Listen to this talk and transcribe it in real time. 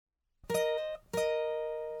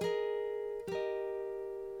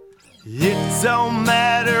It don't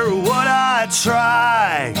matter what I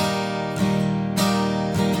try,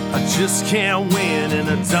 I just can't win and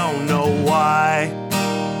I don't know why.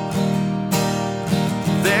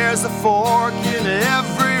 There's a fork in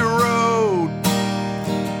every road,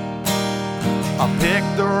 I pick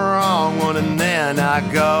the wrong one and then I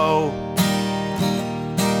go.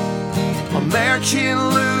 American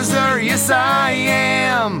loser, yes I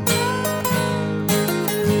am,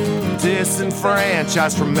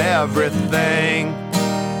 disenfranchised from everything.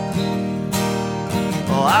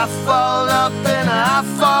 Well, I fall up and I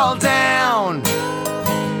fall down,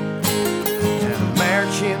 an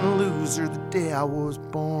American loser the day I was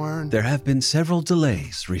born. There have been several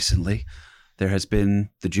delays recently. There has been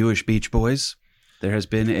the Jewish Beach Boys. There has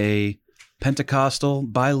been a Pentecostal,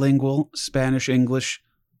 bilingual, Spanish-English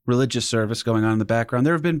religious service going on in the background.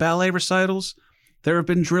 There have been ballet recitals. There have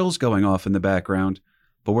been drills going off in the background.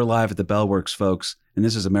 But we're live at the Bellworks, folks, and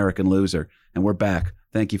this is American Loser, and we're back.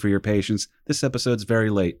 Thank you for your patience. This episode's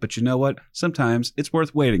very late, but you know what? Sometimes it's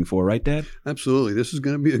worth waiting for, right, Dad? Absolutely. This is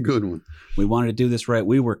going to be a good one. We wanted to do this right.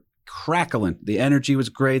 We were crackling. The energy was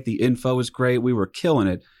great. The info was great. We were killing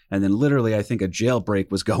it. And then literally, I think a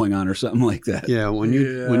jailbreak was going on or something like that. Yeah, when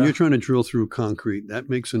you're trying to drill through concrete, that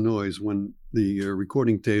makes a noise. When the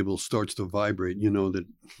recording table starts to vibrate, you know that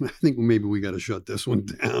I think maybe we got to shut this one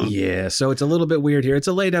down. Yeah, so it's a little bit weird here. It's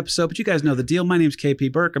a late episode, but you guys know the deal. My name's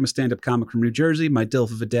KP Burke. I'm a stand-up comic from New Jersey. My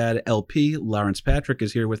DILF of a dad, LP, Lawrence Patrick,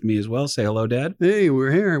 is here with me as well. Say hello, Dad. Hey,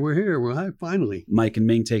 we're here. We're hi, finally. Mike and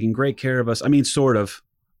Ming taking great care of us. I mean, sort of.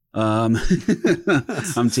 I'm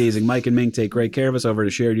teasing. Mike and Ming take great care of us over at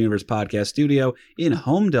a Shared Universe podcast studio in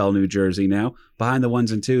Homedale, New Jersey now. Behind the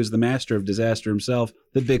ones and twos, the master of disaster himself,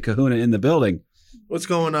 the big kahuna in the building. What's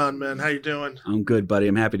going on, man? How you doing? I'm good, buddy.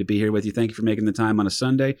 I'm happy to be here with you. Thank you for making the time on a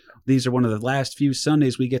Sunday. These are one of the last few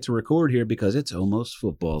Sundays we get to record here because it's almost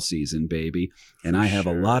football season, baby. And I have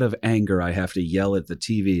a lot of anger I have to yell at the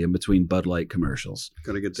TV in between Bud Light commercials.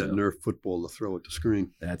 Got to get that Nerf football to throw at the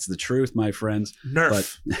screen. That's the truth, my friends.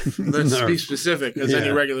 Nerf. Let's be specific, because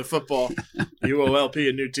any regular football, UOLP,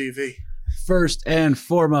 a new TV. First and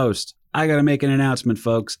foremost, I got to make an announcement,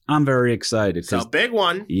 folks. I'm very excited. It's a big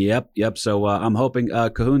one. Yep. So I'm hoping,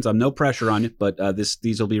 Cahoons, I'm no pressure on you, but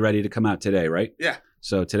these will be ready to come out today, right? Yeah.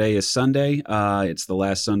 So today is Sunday. It's the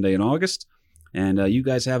last Sunday in August. And you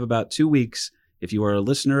guys have about 2 weeks. If you are a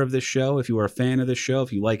listener of this show, if you are a fan of this show,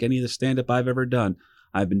 if you like any of the stand-up I've ever done,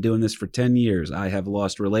 I've been doing this for 10 years. I have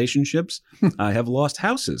lost relationships. I have lost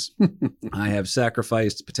houses. I have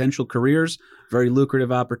sacrificed potential careers, very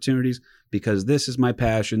lucrative opportunities, because this is my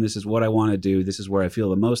passion. This is what I want to do. This is where I feel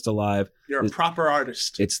the most alive. You're a proper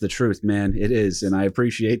artist. It's the truth, man. It is. And I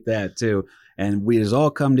appreciate that, too. And we has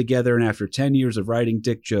all come together. And after 10 years of writing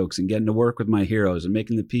dick jokes and getting to work with my heroes and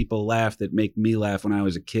making the people laugh that make me laugh when I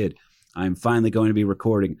was a kid, I'm finally going to be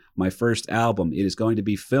recording my first album. It is going to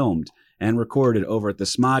be filmed and recorded over at the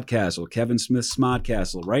Smodcastle, Kevin Smith's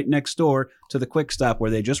Smodcastle, right next door to the Quick Stop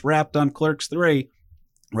where they just wrapped on Clerks 3,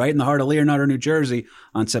 right in the heart of Leonardo, New Jersey.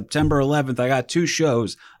 On September 11th, I got 2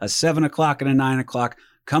 shows, a 7 o'clock and a 9 o'clock.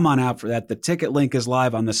 Come on out for that. The ticket link is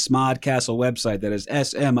live on the Smodcastle website. That is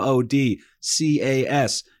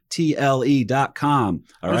SMODCASTLE.com.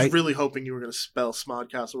 All right. I was really hoping you were going to spell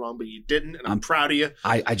Smodcastle wrong, but you didn't, and I'm proud of you.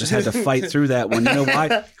 I just had to fight through that one. You know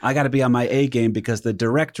why? I got to be on my A game because the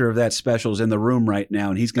director of that special is in the room right now,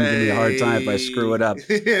 and he's going to give me a hard time if I screw it up.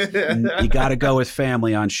 You got to go with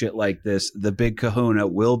family on shit like this. The Big Kahuna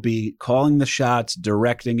will be calling the shots,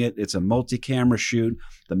 directing it. It's a multi-camera shoot.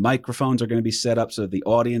 The microphones are going to be set up so the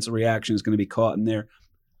audience reaction is going to be caught in there.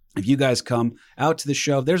 If you guys come out to the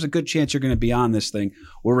show, there's a good chance you're going to be on this thing.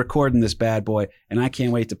 We're recording this bad boy, and I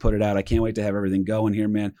can't wait to put it out. I can't wait to have everything going here,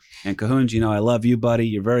 man. And Cahoons, you know, I love you, buddy.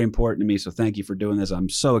 You're very important to me, so thank you for doing this. I'm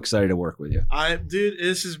so excited to work with you. Dude,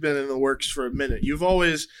 this has been in the works for a minute. You've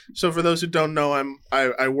always, so for those who don't know,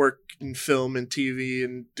 I work in film and TV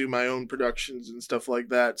and do my own productions and stuff like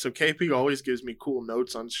that. So KP always gives me cool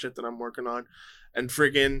notes on shit that I'm working on, and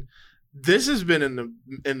friggin'. This has been in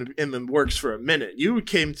the works for a minute. You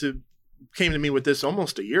came to me with this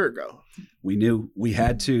almost a year ago. We knew we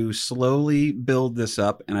had to slowly build this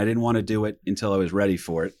up, and I didn't want to do it until I was ready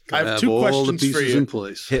for it. I have 2 questions for you. In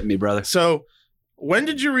place. Hit me, brother. So, when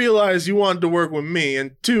did you realize you wanted to work with me?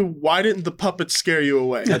 And 2, why didn't the puppets scare you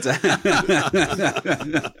away?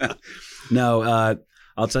 No,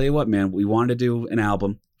 I'll tell you what, man. We wanted to do an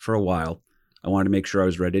album for a while. I wanted to make sure I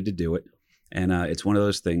was ready to do it. And it's one of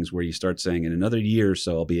those things where you start saying, in another year or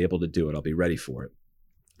so, I'll be able to do it. I'll be ready for it.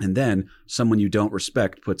 And then someone you don't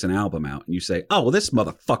respect puts an album out and you say, oh, well, this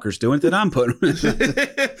motherfucker's doing it that I'm putting.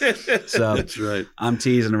 So That's right. I'm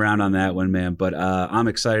teasing around on that one, man. But I'm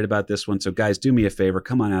excited about this one. So guys, do me a favor.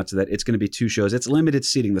 Come on out to that. It's going to be 2 shows. It's limited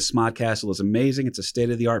seating. The Smod Castle is amazing. It's a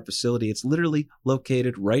state-of-the-art facility. It's literally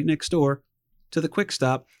located right next door to the Quick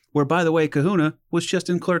Stop, where, by the way, Kahuna was just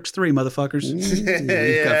in Clerks 3, motherfuckers. He's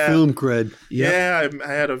got film cred. Yeah,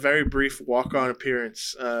 I had a very brief walk-on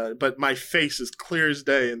appearance, but my face is clear as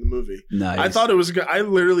day in the movie. Nice. I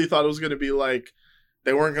literally thought it was going to be like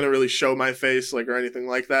they weren't going to really show my face, like, or anything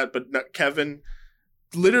like that. But Kevin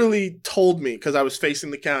literally told me, because I was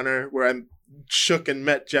facing the counter where I shook and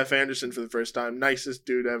met Jeff Anderson for the first time. Nicest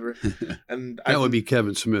dude ever. And That would be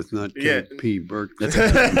Kevin Smith, not Yeah. P. Burke.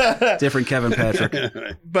 Different Kevin Patrick.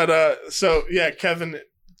 But so yeah, Kevin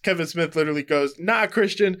Smith literally goes, "Nah,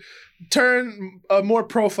 Christian, turn a more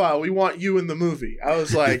profile. We want you in the movie." I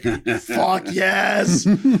was like, "Fuck yes!"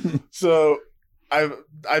 So I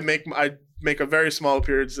make a very small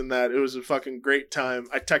appearance in that. It was a fucking great time.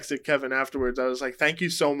 I texted Kevin afterwards. I was like, "Thank you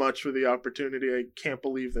so much for the opportunity. I can't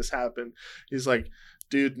believe this happened." He's like,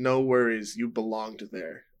 "Dude, no worries. You belonged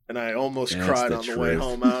there." And I almost cried on the way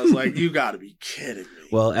home. I was like, "You got to be kidding me."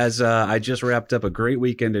 Well, as I just wrapped up a great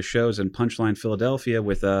weekend of shows in Punchline, Philadelphia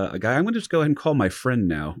with a guy I'm going to just go ahead and call my friend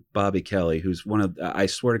now, Bobby Kelly, who's one of, I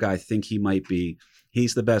swear to God, I think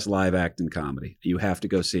he's the best live act in comedy. You have to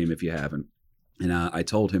go see him if you haven't. And I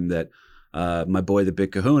told him that my boy, the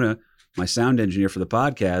Big Kahuna, my sound engineer for the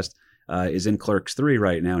podcast, is in Clerks 3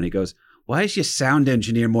 right now. And he goes, "Why is your sound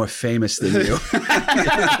engineer more famous than you?"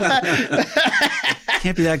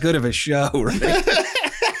 Can't be that good of a show, right?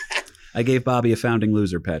 I gave Bobby a founding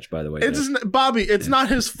loser patch, by the way. Bobby, it's not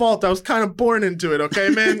his fault. I was kind of born into it, okay,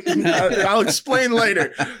 man? I'll explain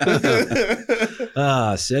later.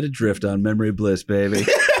 Set adrift on memory bliss, baby.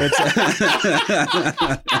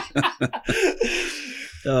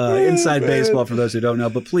 Inside baseball for those who don't know,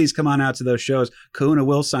 but please come on out to those shows. Kahuna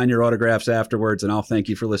will sign your autographs afterwards, and I'll thank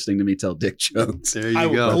you for listening to me tell dick jokes. There you I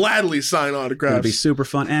go. will gladly sign It'll autographs. be super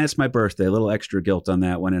fun, and it's my birthday. A little extra guilt on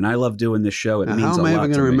that one, and I love doing this show. It Now, means how am a I lot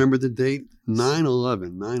ever to going to me. remember the date?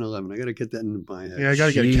 9/11. I got to get that in my head. Yeah, I got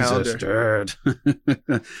to get a calendar.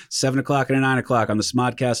 Dude. 7 o'clock and 9 o'clock on the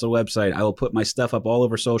Smod Castle website. I will put my stuff up all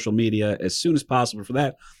over social media as soon as possible for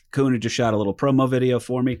that. Kahuna just shot a little promo video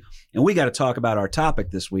for me. And we got to talk about our topic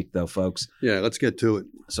this week, though, folks. Yeah, let's get to it.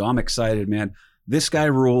 So I'm excited, man. This guy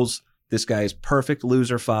rules. This guy is perfect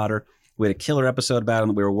loser fodder. We had a killer episode about him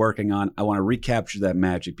that we were working on. I want to recapture that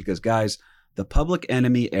magic because, guys, the Public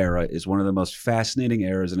Enemy era is one of the most fascinating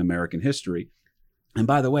eras in American history. And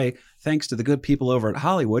by the way, thanks to the good people over at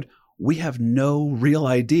Hollywood, we have no real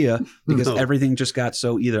idea because everything just got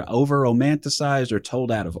so either over-romanticized or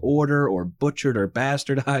told out of order or butchered or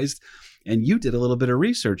bastardized. And you did a little bit of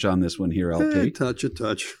research on this one here, LP. Touch a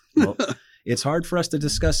touch. Well, it's hard for us to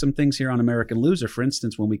discuss some things here on American Loser. For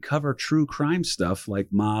instance, when we cover true crime stuff like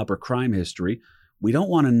mob or crime history, we don't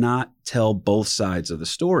want to not tell both sides of the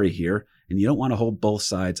story here, and you don't want to hold both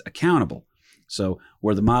sides accountable. So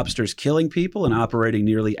were the mobsters killing people and operating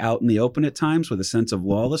nearly out in the open at times with a sense of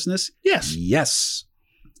lawlessness? Yes. Yes.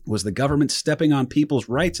 Was the government stepping on people's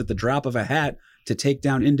rights at the drop of a hat to take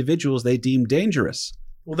down individuals they deemed dangerous?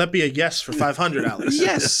 Will that be a yes for 500, Alex?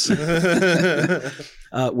 Yes.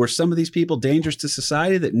 Were some of these people dangerous to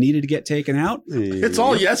society that needed to get taken out? It's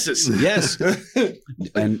all yeses. Yes.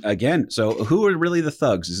 And again, so who are really the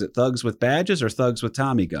thugs? Is it thugs with badges or thugs with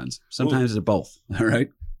Tommy guns? Sometimes it's both. All right.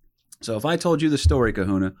 So if I told you the story,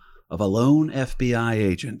 Kahuna, of a lone FBI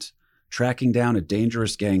agent tracking down a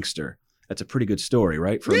dangerous gangster, that's a pretty good story,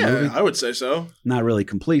 right? For a movie? I would say so. Not really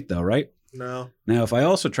complete, though, right? No. Now, if I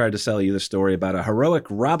also tried to sell you the story about a heroic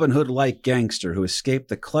Robin Hood-like gangster who escaped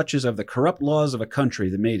the clutches of the corrupt laws of a country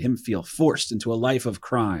that made him feel forced into a life of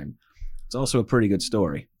crime, it's also a pretty good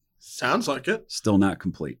story. Sounds like it. Still not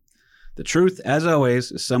complete. The truth, as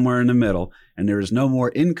always, is somewhere in the middle, and there is no more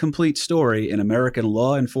incomplete story in American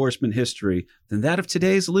law enforcement history than that of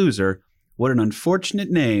today's loser. What an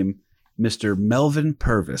unfortunate name, Mr. Melvin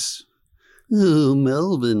Purvis. Oh,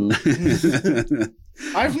 Melvin.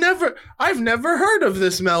 I've never heard of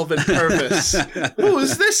this Melvin Purvis. Who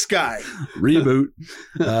is this guy? Reboot.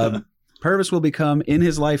 Purvis will become, in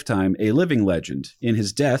his lifetime, a living legend. In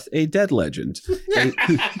his death, a dead legend.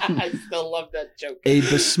 I still love that joke. A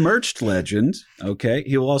besmirched legend, okay?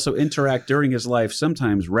 He will also interact during his life,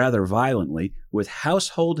 sometimes rather violently, with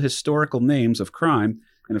household historical names of crime.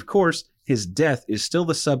 And of course, his death is still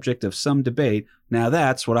the subject of some debate. Now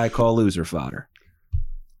that's what I call loser fodder.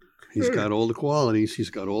 He's got all the qualities.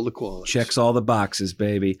 Checks all the boxes,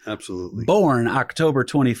 baby. Absolutely. Born October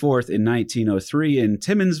 24th in 1903 in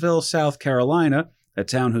Timmonsville, South Carolina, a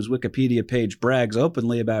town whose Wikipedia page brags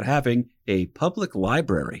openly about having a public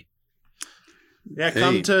library. Yeah,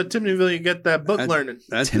 come to Timmyville, you get that book learning.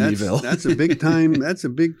 Timmyville. That's a big time. That's a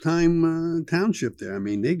big time township there. I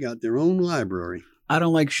mean, they got their own library. I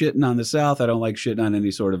don't like shitting on the South. I don't like shitting on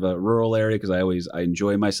any sort of a rural area because I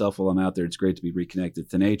enjoy myself while I'm out there. It's great to be reconnected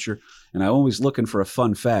to nature, and I'm always looking for a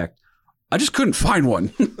fun fact. I just couldn't find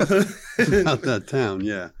one About that town.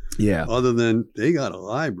 Yeah. Yeah. Other than they got a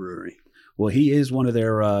library. Well, he is one of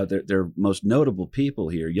their most notable people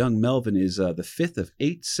here. Young Melvin is the fifth of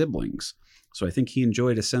 8 siblings. So I think he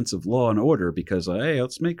enjoyed a sense of law and order because, hey,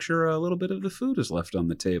 let's make sure a little bit of the food is left on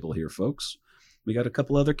the table here, folks. We got a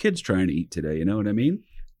couple other kids trying to eat today, you know what I mean?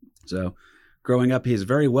 So growing up, he is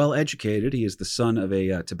very well educated. He is the son of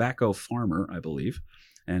a tobacco farmer, I believe,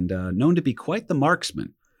 and known to be quite the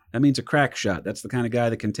marksman. That means a crack shot. That's the kind of guy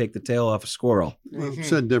that can take the tail off a squirrel. Well,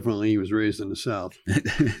 said differently, he was raised in the South.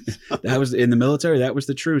 That was in the military. That was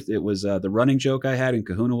the truth. It was the running joke I had, and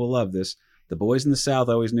Kahuna will love this. The boys in the South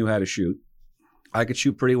always knew how to shoot. I could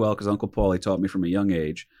shoot pretty well because Uncle Paulie taught me from a young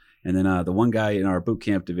age. And then the one guy in our boot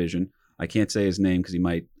camp division, I can't say his name because he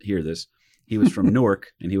might hear this. He was from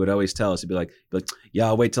Newark, and he would always tell us, he'd be like,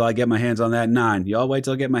 y'all wait till I get my hands on that 9. Y'all wait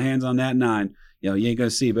till I get my hands on that 9. You know, you ain't going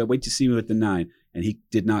to see, but wait to see me with the 9. And he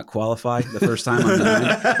did not qualify the first time on the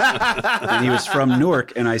 9. And he was from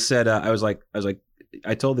Newark, and I said, I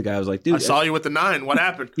told the guy, I was like, dude. I saw you with the 9. What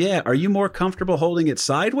happened? Yeah. Are you more comfortable holding it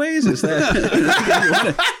sideways? Is that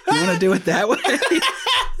you want to do it that way?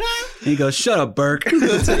 And he goes, shut up, Burke.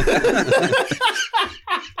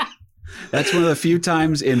 That's one of the few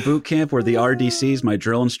times in boot camp where the RDCs, my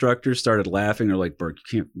drill instructors, started laughing. They're like, Burke,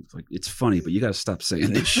 you can't, it's funny, but you got to stop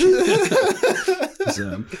saying this shit.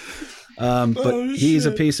 But he's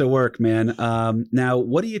a piece of work, man. Now,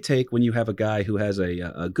 what do you take when you have a guy who has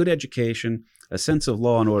a good education, a sense of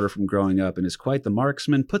law and order from growing up, and is quite the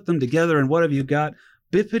marksman? Put them together, and what have you got?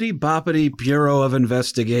 Bippity Boppity Bureau of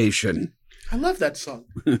Investigation. I love that song.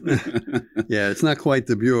 Yeah, it's not quite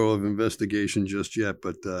the Bureau of Investigation just yet,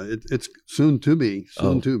 but it's soon to be.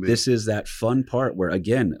 This is that fun part where,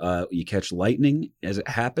 again, you catch lightning as it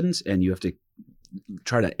happens, and you have to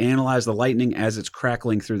try to analyze the lightning as it's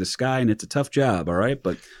crackling through the sky, and it's a tough job, all right?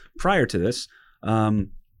 But prior to this... and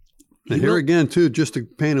here again, too, just to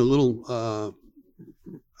paint a little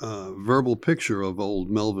verbal picture of old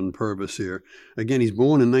Melvin Purvis here. Again, he's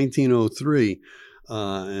born in 1903,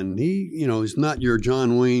 and he's not your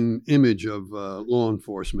John Wayne image of law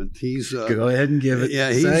enforcement. He's go ahead and give it.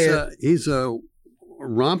 Yeah, he's a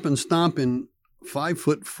romping, stomping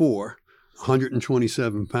 5'4",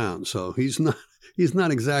 127 pounds. So he's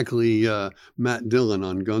not exactly Matt Dillon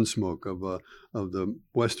on Gunsmoke of the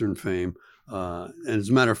Western fame. And as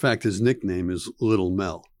a matter of fact, his nickname is Little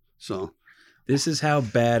Mel. So this is how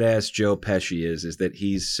badass Joe Pesci is that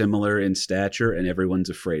he's similar in stature and everyone's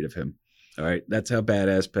afraid of him. All right, that's how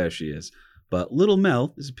badass Pesci is. But Little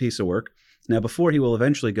Mel is a piece of work. Now, before he will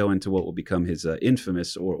eventually go into what will become his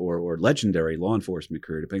infamous or legendary law enforcement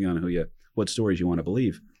career, depending on what stories you want to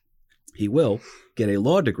believe, he will get a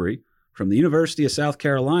law degree from the University of South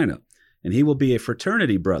Carolina, and he will be a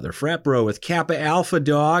fraternity brother, frat bro with Kappa Alpha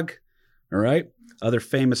Dog. All right. Other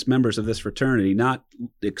famous members of this fraternity, not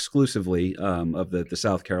exclusively of the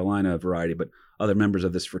South Carolina variety, but other members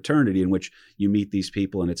of this fraternity in which you meet these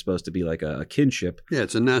people and it's supposed to be like a kinship. Yeah,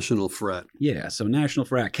 it's a national frat. Yeah, so national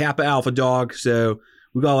frat, Kappa Alpha Dog. So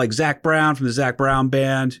we got like Zach Brown from the Zach Brown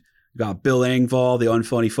Band. We got Bill Engvall, the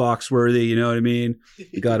unfunny Foxworthy, you know what I mean?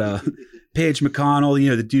 We got Paige McConnell,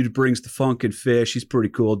 the dude who brings the funk and fish. He's pretty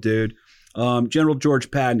cool, dude. General George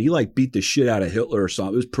Patton, he beat the shit out of Hitler or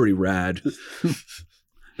something. It was pretty rad.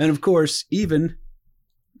 And of course, even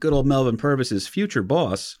good old Melvin Purvis's future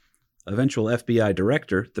boss, eventual FBI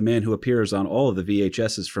director, the man who appears on all of the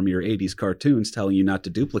VHSs from your 80s cartoons telling you not to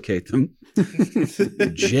duplicate them,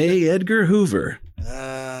 J. Edgar Hoover.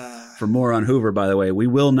 For more on Hoover, by the way, we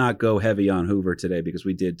will not go heavy on Hoover today because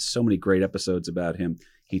we did so many great episodes about him.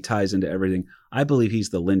 He ties into everything. I believe he's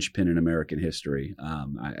the linchpin in American history.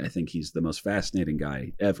 I think he's the most fascinating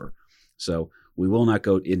guy ever. So we will not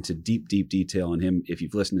go into deep detail on him. If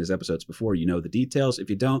you've listened to his episodes before, you know the details. If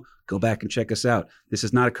you don't, go back and check us out. This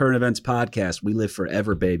is not a current events podcast. We live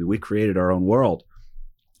forever, baby. We created our own world.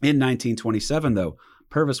 In 1927, though,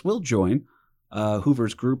 Purvis will join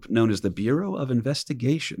Hoover's group known as the Bureau of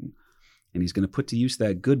Investigation. And he's going to put to use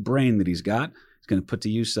that good brain that he's got. He's going to put to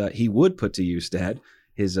use, he would put to use, Dad,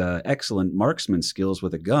 his excellent marksman skills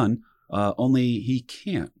with a gun, only he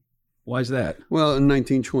can't. Why is that? Well, in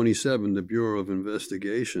 1927, the Bureau of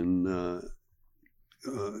Investigation,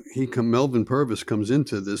 Melvin Purvis comes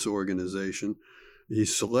into this organization.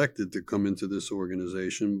 He's selected to come into this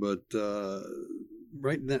organization, but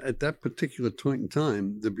at that particular point in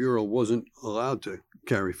time, the Bureau wasn't allowed to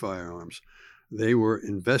carry firearms. They were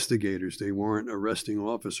investigators. They weren't arresting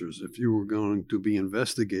officers. If you were going to be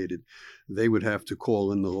investigated, they would have to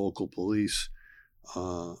call in the local police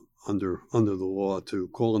under the law to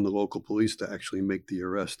call in the local police to actually make the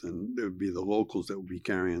arrest, and it would be the locals that would be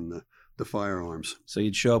carrying the firearms. So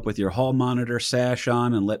you'd show up with your hall monitor sash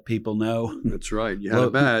on and let people know. That's right. You had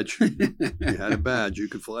a badge. You had a badge. You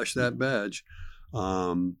could flash that badge.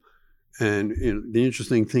 And the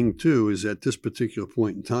interesting thing, too, is at this particular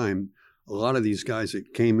point in time, a lot of these guys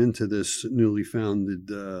that came into this newly founded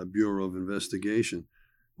Bureau of Investigation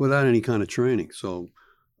without any kind of training. So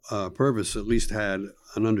Purvis at least had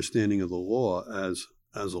an understanding of the law as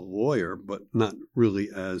a lawyer, but not really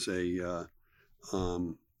as a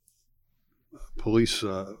police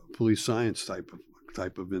science type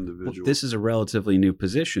of individual. Well, this is a relatively new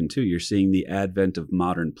position, too. You're seeing the advent of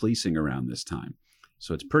modern policing around this time.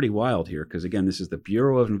 So it's pretty wild here because, again, this is the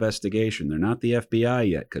Bureau of Investigation. They're not the FBI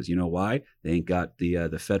yet because you know why? They ain't got the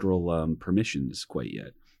federal permissions quite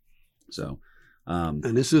yet. So,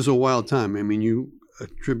 and this is a wild time. I mean, you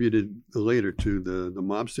attributed later to the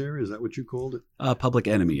mobster era. Is that what you called it? Public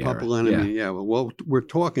Enemy era. Public Enemy, yeah. Well, we're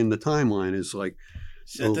talking, the timeline is like...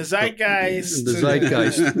 the zeitgeist. The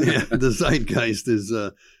zeitgeist. Yeah, the zeitgeist is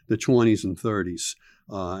the 20s and 30s.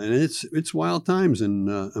 And it's wild times in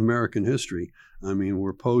American history. I mean,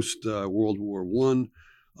 we're post World War I.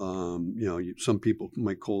 Some people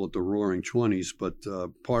might call it the Roaring 20s, but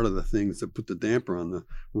part of the things that put the damper on the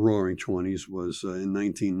Roaring 20s was in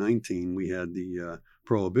 1919 we had the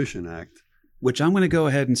Prohibition Act, which I'm going to go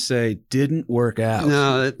ahead and say didn't work out.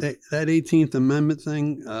 No, that 18th Amendment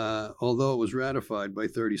thing, although it was ratified by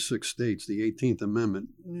 36 states, the 18th Amendment,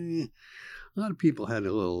 a lot of people had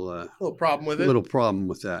a little problem with it. A little problem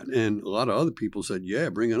with that. And a lot of other people said, yeah,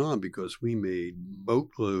 bring it on, because we made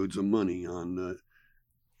boatloads of money on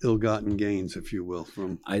ill-gotten gains, if you will.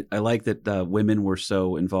 I like that women were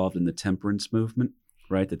so involved in the temperance movement,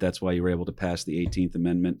 right? That's why you were able to pass the 18th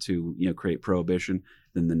Amendment to create prohibition.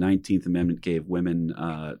 Then the 19th Amendment gave women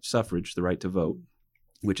suffrage, the right to vote,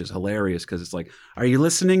 which is hilarious because it's like, are you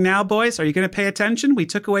listening now, boys? Are you going to pay attention? We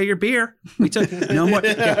took away your beer. We took no more.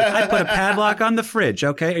 Yeah, I put a padlock on the fridge.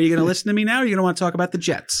 Okay, are you going to listen to me now? Or are you going to want to talk about the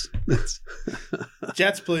Jets?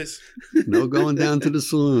 Jets, please. No going down to the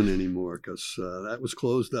saloon anymore because that was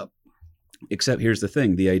closed up. Except here's the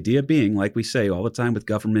thing: the idea being, like we say all the time with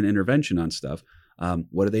government intervention on stuff.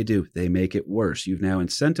 What do? They make it worse. You've now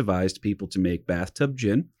incentivized people to make bathtub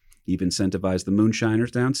gin. You've incentivized the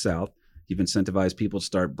moonshiners down south. You've incentivized people to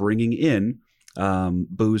start bringing in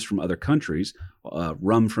booze from other countries,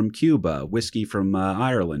 rum from Cuba, whiskey from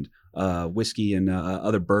Ireland, whiskey and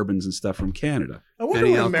other bourbons and stuff from Canada. I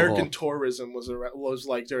wonder what American tourism was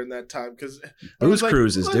like during that time, because booze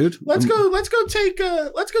cruises, dude. Let's go take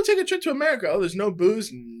a trip to America. Oh, there's no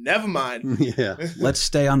booze. Never mind. Yeah, let's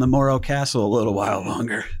stay on the Morro Castle a little while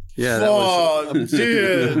longer. Yeah, that was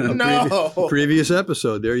dude, no. Previous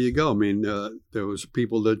episode. There you go. I mean, there was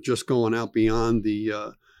people that just going out beyond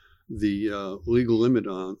the legal limit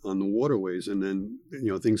on the waterways, and then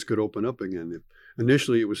things could open up again.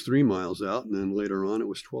 Initially, it was 3 miles out, and then later on, it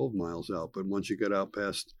was 12 miles out. But once you get out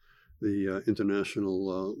past the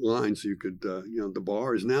international lines, you could the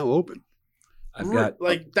bar is now open.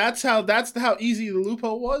 That's how easy the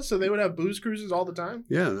loophole was. So they would have booze cruises all the time.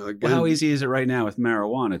 Yeah. Well, how easy is it right now with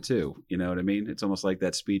marijuana too? You know what I mean? It's almost like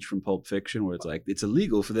that speech from Pulp Fiction where it's like it's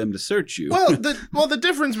illegal for them to search you. Well, the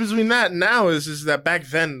difference between that and now is that back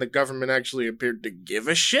then the government actually appeared to give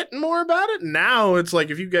a shit more about it. Now it's like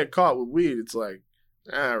if you get caught with weed, it's like,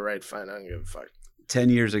 all right, fine, I don't give a fuck. 10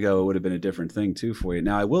 years ago, it would have been a different thing too for you.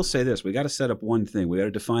 Now, I will say this: we got to set up one thing. We got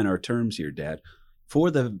to define our terms here, Dad. For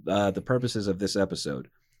the purposes of this episode,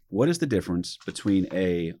 what is the difference between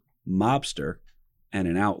a mobster and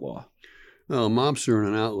an outlaw? Well, a mobster and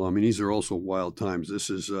an outlaw, I mean, these are also wild times. This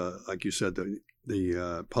is, like you said,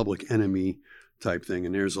 the public enemy type thing,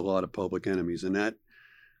 and there's a lot of public enemies. And that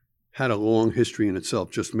had a long history in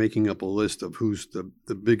itself, just making up a list of who's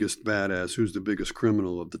the biggest badass, who's the biggest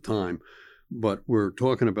criminal of the time. But we're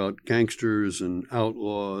talking about gangsters and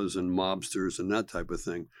outlaws and mobsters and that type of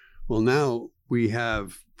thing. Well, now we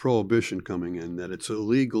have prohibition coming in, that it's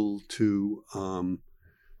illegal to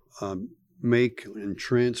make and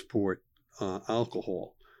transport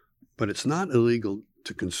alcohol, but it's not illegal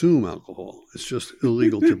to consume alcohol. It's just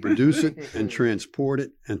illegal to produce it and transport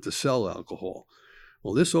it and to sell alcohol.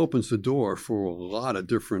 Well, this opens the door for a lot of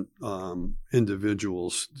different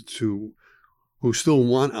individuals who still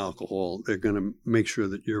want alcohol. They're going to make sure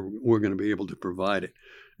that we're going to be able to provide it,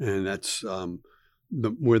 and that's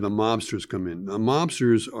where the mobsters come in. The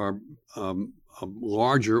mobsters are a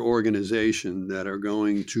larger organization that are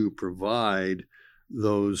going to provide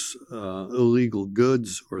those illegal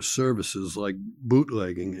goods or services like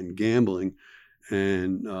bootlegging and gambling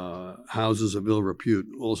and houses of ill repute,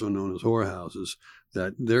 also known as whorehouses,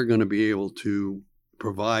 that they're going to be able to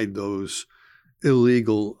provide those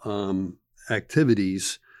illegal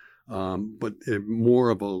activities, but more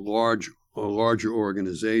of a larger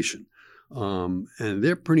organization. And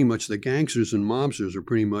they're pretty much, the gangsters and mobsters are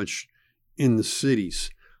pretty much in the cities,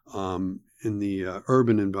 in the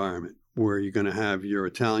urban environment, where you're going to have your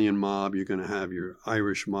Italian mob, you're going to have your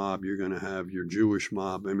Irish mob, you're going to have your Jewish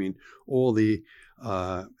mob. I mean, all the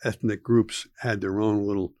ethnic groups had their own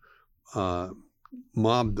little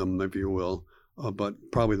mobdom, if you will,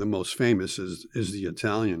 but probably the most famous is the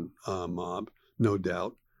Italian mob, no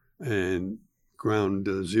doubt. And ground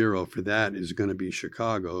zero for that is going to be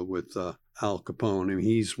Chicago with Al Capone. I mean,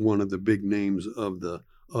 he's one of the big names of the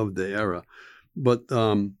era. But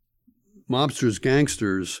mobsters,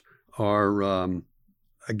 gangsters are,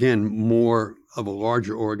 again, more of a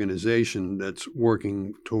larger organization that's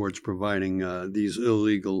working towards providing these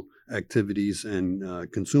illegal activities and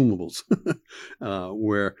consumables,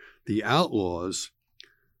 where the outlaws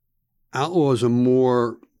are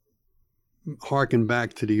more harken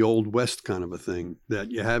back to the Old West kind of a thing, that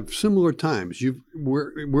you have similar times.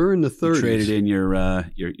 We're in the 30s. You traded in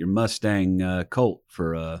your Mustang Colt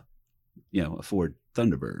for a Ford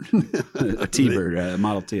Thunderbird, a T-Bird, a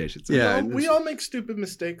Model T, I should say. Yeah, we all make stupid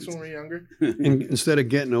mistakes when we're younger. And instead of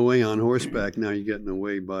getting away on horseback, now you're getting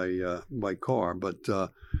away by car. But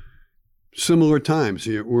similar times.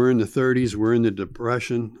 We're in the 30s. We're in the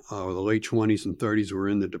Depression, or the late 20s and 30s. We're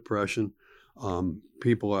in the Depression.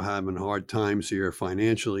 People are having hard times here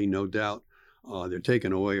financially, no doubt. They're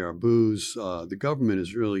taking away our booze. The government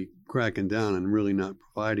is really cracking down and really not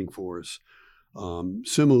providing for us.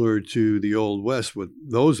 Similar to the Old West with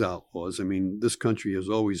those outlaws. I mean, this country has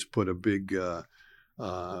always put a big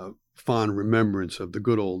fond remembrance of the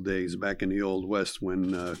good old days back in the Old West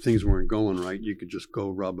when things weren't going right. You could just go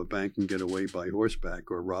rob a bank and get away by horseback,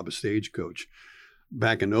 or rob a stagecoach.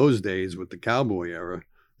 Back in those days with the cowboy era,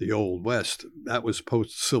 the Old West, that was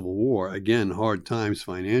post-Civil War. Again, hard times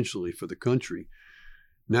financially for the country.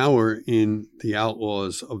 Now we're in the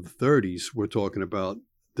outlaws of the 30s. We're talking about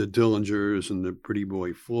the Dillingers and the Pretty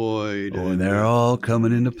Boy Floyd. And they're all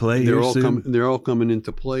coming into play here soon. They're all coming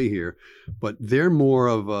into play here. But they're more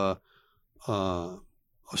of a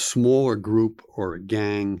smaller group or a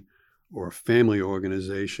gang or a family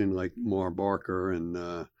organization like Mar Barker and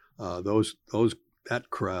that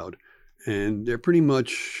crowd. And they're pretty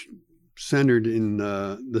much centered in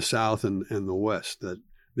the South and the West, that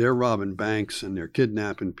they're robbing banks and they're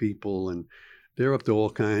kidnapping people and they're up to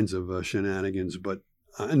all kinds of shenanigans. But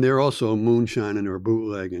and they're also moonshining or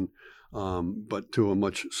bootlegging, but to a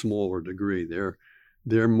much smaller degree.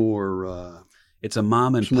 They're more. It's a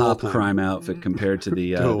mom and pop crime outfit compared to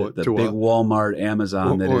the big Walmart,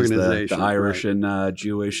 Amazon that is the Irish and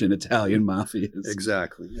Jewish and Italian mafias.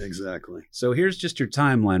 Exactly. So here's just your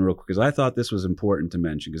timeline real quick, because I thought this was important to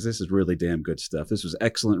mention, because this is really damn good stuff. This was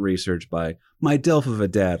excellent research by my Delph of a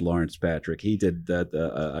dad, Lawrence Patrick. He did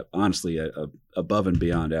honestly a above and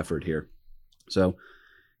beyond effort here. So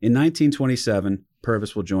in 1927,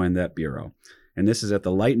 Purvis will join that bureau. And this is at the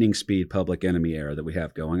lightning speed Public Enemy era that we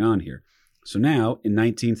have going on here. So now, in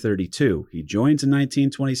 1932, he joins in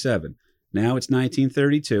 1927. Now it's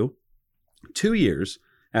 1932, 2 years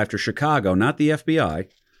after Chicago, not the FBI,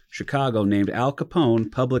 Chicago named Al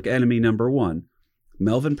Capone Public Enemy number 1.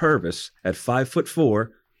 Melvin Purvis, at 5'4",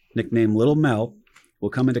 nicknamed Little Mel, will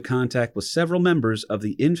come into contact with several members of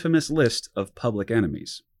the infamous list of public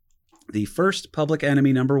enemies. The first Public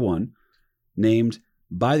Enemy number 1, named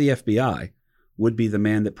by the FBI, would be the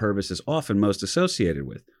man that Purvis is often most associated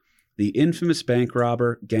with. The infamous bank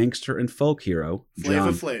robber, gangster, and folk hero,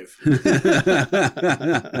 John Flav.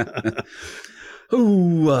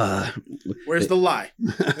 Where's the lie?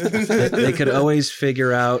 They could always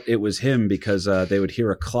figure out it was him because they would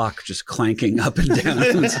hear a clock just clanking up and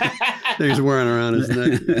down. He's wearing around his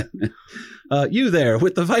neck. You there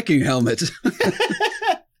with the Viking helmet.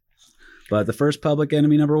 But the first Public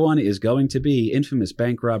Enemy number 1 is going to be infamous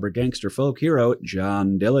bank robber, gangster, folk hero,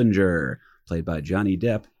 John Dillinger, played by Johnny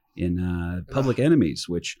Depp in Public Enemies,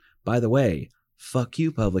 which, by the way, fuck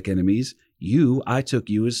you, Public Enemies. I took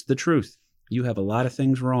you as the truth. You have a lot of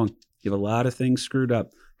things wrong. You have a lot of things screwed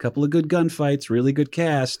up. Couple of good gunfights, really good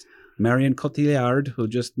cast. Marion Cotillard, who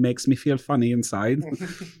just makes me feel funny inside.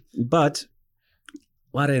 But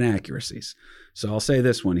a lot of inaccuracies. So I'll say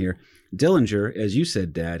this one here. Dillinger, as you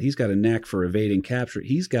said, Dad, he's got a knack for evading capture.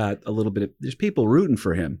 He's got a little bit of, there's people rooting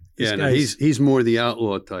for him. Yeah, no, he's more the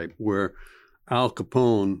outlaw type, where Al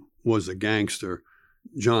Capone was a gangster.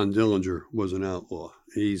 John Dillinger was an outlaw.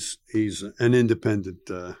 He's an independent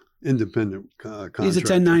contractor. He's a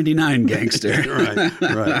 1099 gangster.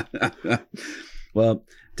 right. Well,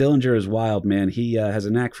 Dillinger is wild, man. He has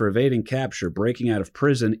a knack for evading capture, breaking out of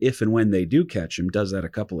prison if and when they do catch him. Does that a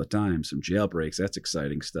couple of times. Some jailbreaks. That's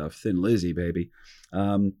exciting stuff. Thin Lizzy, baby.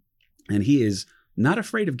 And he is not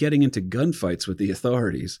afraid of getting into gunfights with the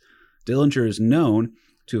authorities. Dillinger is known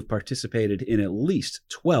to have participated in at least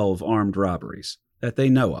 12 armed robberies that they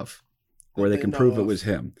know of, where they can prove it was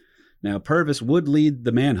him. Now, Purvis would lead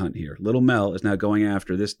the manhunt here. Little Mel is now going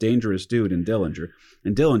after this dangerous dude in Dillinger,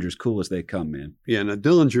 and Dillinger's cool as they come, man. Yeah, now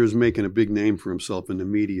Dillinger is making a big name for himself in the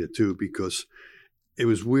media, too, because it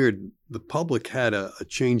was weird. The public had a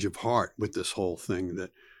change of heart with this whole thing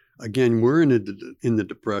that, again, we're in the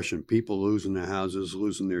Depression. People losing their houses,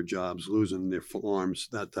 losing their jobs, losing their farms,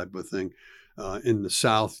 that type of thing. In the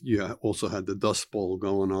South, you also had the Dust Bowl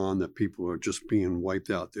going on, that people are just being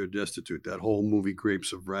wiped out. They're destitute. That whole movie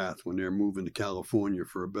Grapes of Wrath, when they're moving to California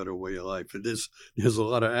for a better way of life. There's a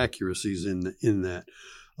lot of accuracies in that.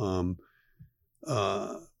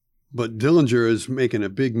 But Dillinger is making a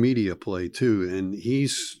big media play, too, and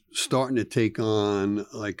he's starting to take on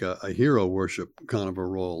like a hero worship kind of a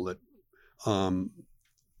role that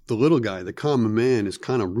the little guy, the common man, is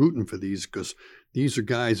kind of rooting for these, because these are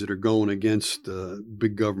guys that are going against the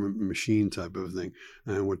big government machine type of thing.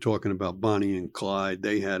 And we're talking about Bonnie and Clyde.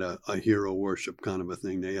 They had a hero worship kind of a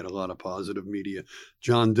thing. They had a lot of positive media.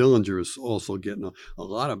 John Dillinger is also getting a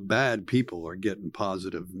lot of bad people are getting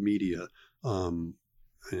positive media. They're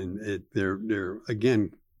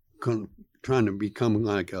again, trying to become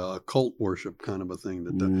like a cult worship kind of a thing,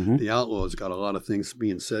 that the Outlaws got a lot of things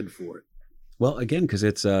being said for it. Well, again, because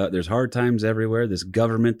it's there's hard times everywhere. This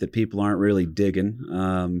government that people aren't really digging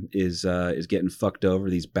is getting fucked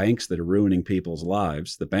over. These banks that are ruining people's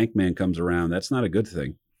lives. The bank man comes around. That's not a good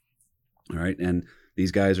thing. All right, and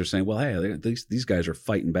these guys are saying, well, hey, these guys are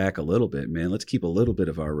fighting back a little bit, man. Let's keep a little bit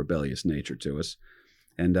of our rebellious nature to us.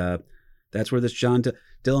 And that's where this John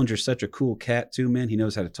Dillinger's such a cool cat too, man. He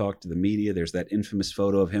knows how to talk to the media. There's that infamous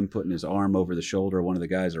photo of him putting his arm over the shoulder of one of the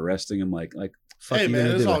guys arresting him, like fuck hey, you man,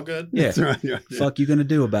 gonna it's do? all good. Yeah. Right, yeah. Fuck you gonna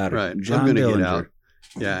do about it? Right. John I'm gonna Dillinger. get out.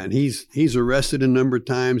 Yeah, and he's arrested a number of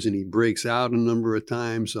times, and he breaks out a number of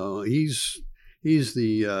times. So he's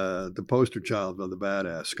the poster child of the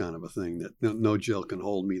badass kind of a thing, that no jail can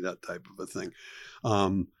hold me, that type of a thing.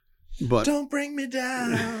 But Don't bring me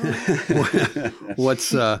down.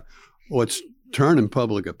 what's turning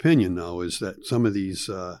public opinion, though, is that some of these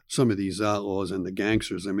outlaws and the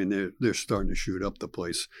gangsters, I mean, they're starting to shoot up the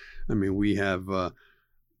place. I mean, we have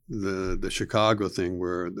the Chicago thing,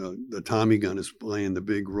 where the Tommy gun is playing the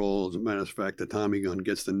big role. As a matter of fact, the Tommy gun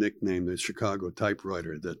gets the nickname the Chicago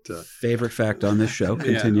typewriter. That favorite fact on this show.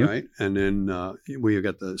 Continue. Yeah, right. And then we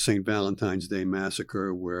got the St. Valentine's Day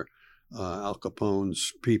massacre, where Al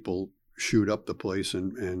Capone's people shoot up the place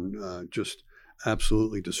and just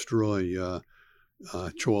absolutely destroy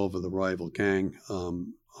 12 of the rival gang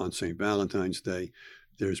on St. Valentine's Day.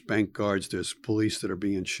 There's bank guards, there's police that are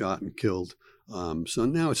being shot and killed. So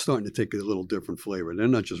now it's starting to take a little different flavor. They're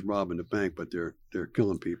not just robbing the bank, but they're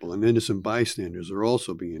killing people. And innocent bystanders are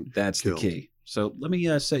also being That's killed. the key. So let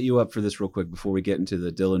me set you up for this real quick before we get into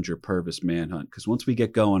the Dillinger Purvis manhunt, because once we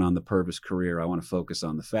get going on the Purvis career, I want to focus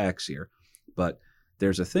on the facts here. But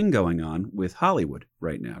there's a thing going on with Hollywood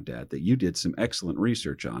right now, Dad, that you did some excellent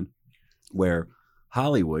research on, where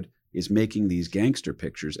Hollywood is making these gangster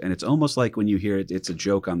pictures, and it's almost like when you hear it, it's a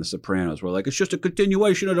joke on The Sopranos, where like, it's just a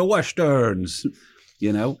continuation of the Westerns,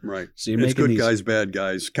 you know? Right. So you're it's making good these guys, bad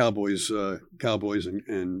guys, cowboys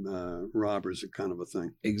and robbers, kind of a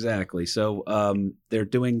thing. Exactly. So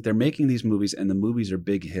they're making these movies, and the movies are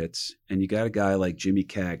big hits, and you got a guy like Jimmy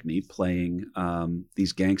Cagney playing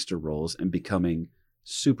these gangster roles and becoming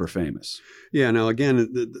super famous. Yeah. Now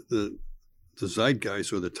again, the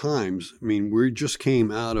zeitgeist or the times, I mean, we just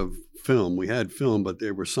came out of film. We had film, but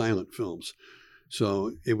they were silent films.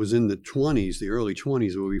 So it was in the 20s, the early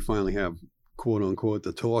 20s, where we finally have, quote unquote,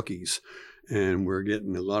 the talkies. And we're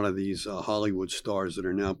getting a lot of these Hollywood stars that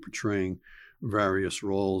are now portraying various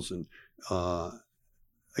roles. And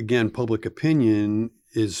again, public opinion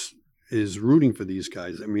is is rooting for these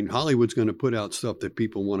guys. I mean, Hollywood's going to put out stuff that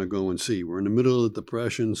people want to go and see. We're in the middle of the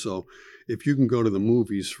Depression, so if you can go to the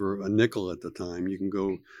movies for a nickel at the time, you can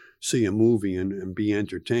go see a movie and be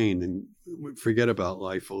entertained and forget about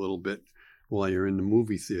life a little bit while you're in the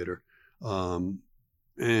movie theater.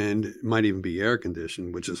 And it might even be air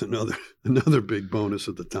conditioned, which is another big bonus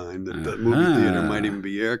at the time, that the movie theater might even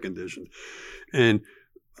be air conditioned. And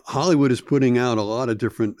Hollywood is putting out a lot of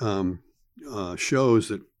different shows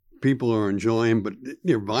that people are enjoying, but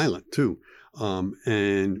they're violent too.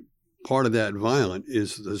 And part of that violent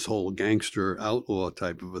is this whole gangster outlaw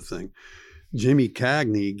type of a thing. Jimmy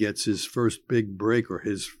Cagney gets his first big break, or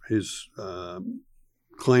his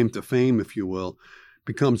claim to fame, if you will,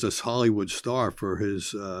 becomes this Hollywood star for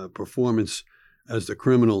his performance as the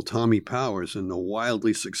criminal Tommy Powers in the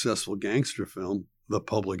wildly successful gangster film, The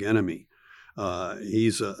Public Enemy.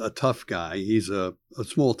 He's a tough guy. He's a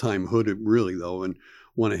small-time hood, really, though, and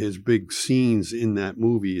one of his big scenes in that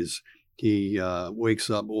movie is he wakes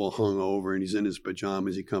up all hungover and he's in his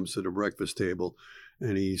pajamas. He comes to the breakfast table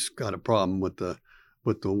and he's got a problem with the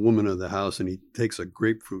woman of the house, and he takes a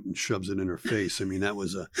grapefruit and shoves it in her face. I mean, that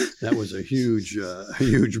was a huge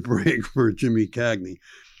break for Jimmy Cagney.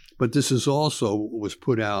 But this is also was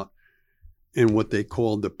put out in what they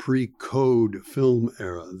called the pre-code film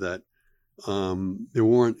era, that there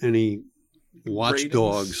weren't any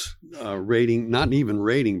watchdogs not even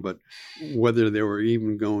rating, but whether they were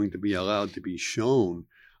even going to be allowed to be shown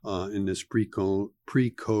in this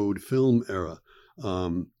pre-code film era.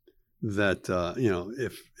 That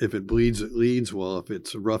if it bleeds, it leads. Well, if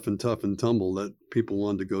it's rough and tough and tumble, that people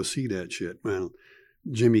wanted to go see that shit. Man,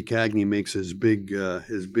 Jimmy Cagney makes his big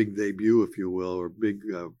debut, if you will, or big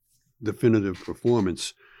definitive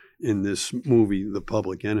performance in this movie, The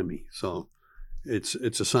Public Enemy. So it's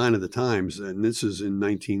a sign of the times, and this is in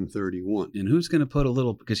 1931. And who's going to put a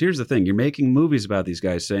little, because here's the thing, you're making movies about these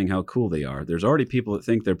guys saying how cool they are. There's already people that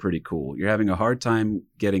think they're pretty cool. You're having a hard time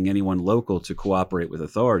getting anyone local to cooperate with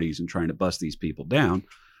authorities and trying to bust these people down.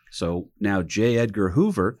 So now J. Edgar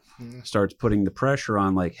Hoover starts putting the pressure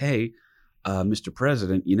on, like, hey, Mr.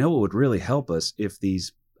 President, you know what would really help us if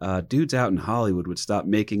these dudes out in Hollywood would stop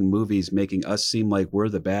making movies making us seem like we're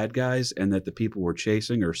the bad guys and that the people we're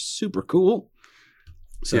chasing are super cool.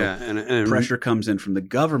 So and pressure comes in from the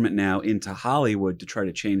government now into Hollywood to try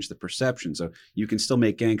to change the perception. So you can still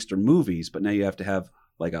make gangster movies, but now you have to have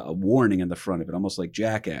like a warning in the front of it, almost like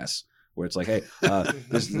Jackass, where it's like, hey,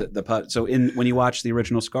 this is so when you watch the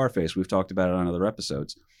original Scarface, we've talked about it on other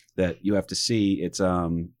episodes, that you have to see it's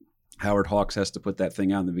Howard Hawks has to put that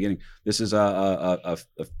thing out in the beginning. This is a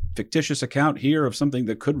fictitious account here of something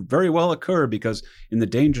that could very well occur, because in the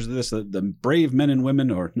dangers of this, the brave men and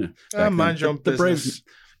women, or mind your own business.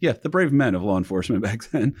 The brave men of law enforcement back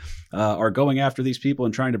then are going after these people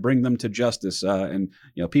and trying to bring them to justice. And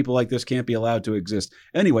people like this can't be allowed to exist.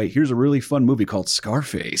 Anyway, here's a really fun movie called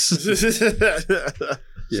Scarface.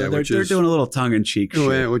 Yeah, so they're doing a little tongue-in-cheek shit.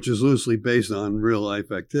 Yeah, which is loosely based on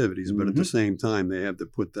real-life activities, but at the same time, they have to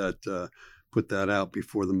put that out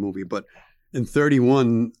before the movie. But in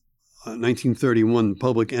 1931,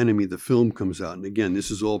 Public Enemy, the film, comes out. And again, this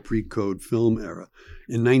is all pre-code film era.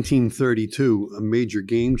 In 1932, a major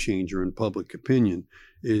game changer in public opinion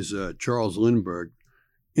is Charles Lindbergh,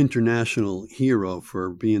 international hero for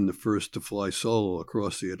being the first to fly solo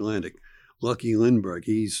across the Atlantic. Lucky Lindbergh,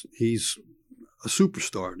 he's a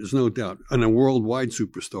superstar, there's no doubt, and a worldwide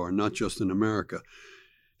superstar, not just in America.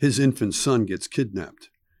 His infant son gets kidnapped.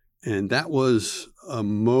 And that was a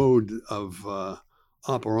mode of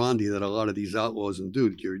operandi that a lot of these outlaws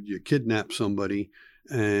do. You kidnap somebody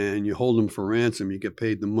and you hold them for ransom, you get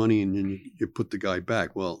paid the money, and then you put the guy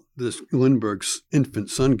back. Well, this Lindbergh's infant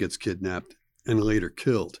son gets kidnapped and later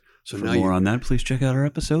killed. So for more on that, please check out our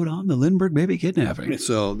episode on the Lindbergh baby kidnapping.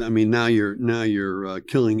 So, I mean, now you're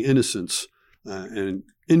killing innocents. And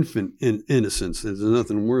infant innocence. There's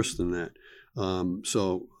nothing worse than that.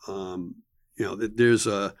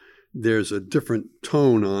 There's a different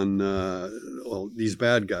tone on these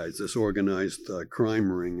bad guys, this organized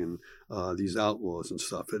crime ring, and these outlaws and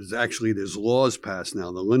stuff. There's laws passed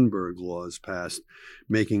now, the Lindbergh laws passed,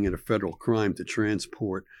 making it a federal crime to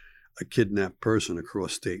transport a kidnapped person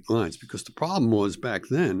across state lines. Because the problem was back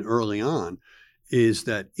then, early on, is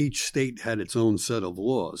that each state had its own set of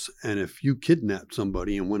laws. And if you kidnapped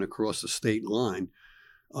somebody and went across the state line,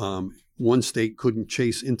 one state couldn't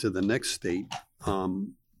chase into the next state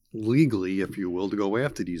legally, if you will, to go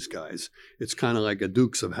after these guys. It's kind of like a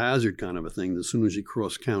Dukes of Hazzard kind of a thing. As soon as you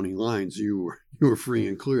cross county lines, you were free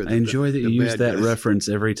and clear. I enjoy that you use that reference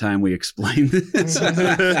every time we explain this.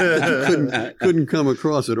 couldn't come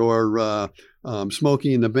across it. Or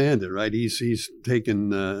Smokey and the Bandit, right? He's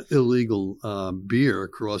taken illegal beer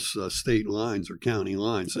across state lines or county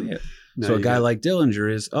lines. And so a guy like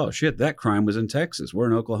Dillinger is, oh shit, that crime was in Texas. We're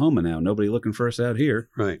in Oklahoma now. Nobody looking for us out here.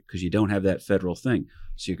 Right. Because you don't have that federal thing.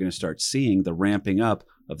 So you're going to start seeing the ramping up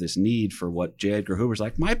of this need for what J. Edgar Hoover's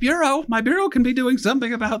like, my bureau can be doing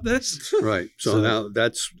something about this. Right. So now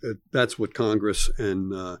that's what Congress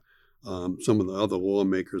and some of the other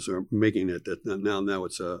lawmakers are making it, that now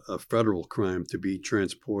it's a federal crime to be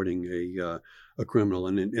transporting a criminal.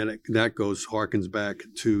 And that harkens back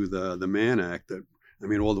to the Mann Act that,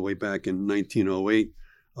 all the way back in 1908,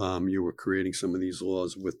 you were creating some of these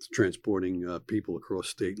laws with transporting people across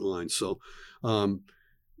state lines. So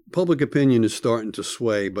public opinion is starting to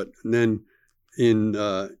sway. But then in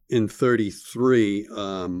 33,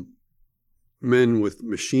 men with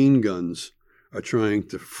machine guns are trying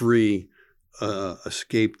to free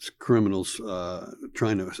escaped criminals,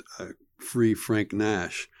 trying to free Frank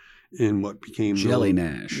Nash in what became Jelly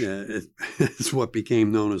Nash. Yeah, it's what became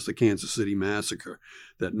known as the Kansas City Massacre.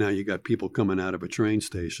 That now you got people coming out of a train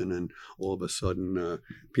station, and all of a sudden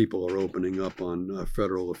people are opening up on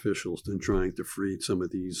federal officials and trying to free some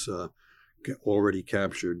of these already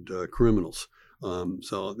captured criminals.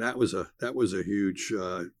 So that was a huge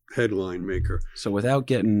headline maker. So without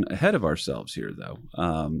getting ahead of ourselves here,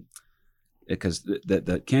 though, because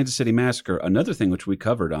the Kansas City Massacre, another thing which we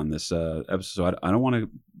covered on this episode, so I don't want to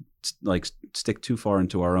stick too far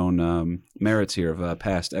into our own merits here of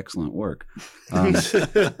past excellent work.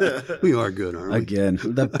 We are good, aren't we? Again,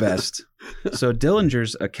 the best. So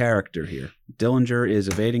Dillinger's a character here. Dillinger is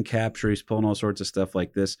evading capture. He's pulling all sorts of stuff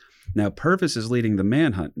like this. Now, Purvis is leading the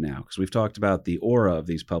manhunt now, because we've talked about the aura of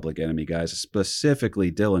these Public Enemy guys,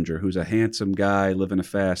 specifically Dillinger, who's a handsome guy living a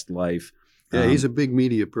fast life. Yeah, he's a big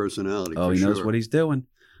media personality. Oh, he knows what he's doing.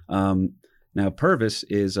 Now, Purvis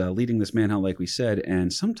is leading this manhunt, like we said,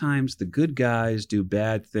 and sometimes the good guys do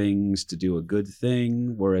bad things to do a good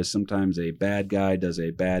thing, whereas sometimes a bad guy does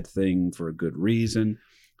a bad thing for a good reason.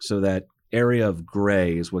 So that area of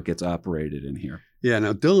gray is what gets operated in here. Yeah,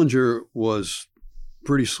 now Dillinger was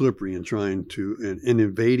pretty slippery in trying to, in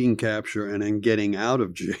evading capture and then getting out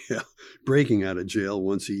of jail, breaking out of jail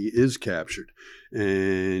once he is captured.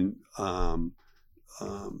 And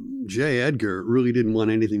J. Edgar really didn't want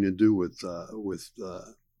anything to do with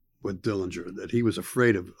Dillinger, that he was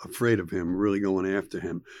afraid of him, really going after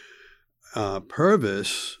him.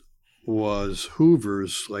 Purvis was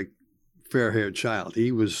Hoover's fair-haired child.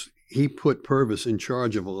 He put Purvis in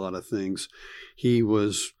charge of a lot of things. He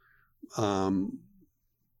was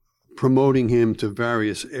promoting him to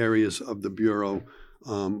various areas of the Bureau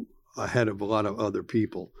ahead of a lot of other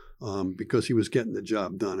people because he was getting the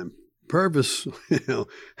job done. And Purvis,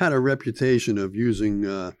 had a reputation of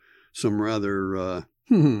using some rather,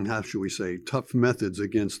 how should we say, tough methods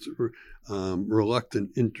against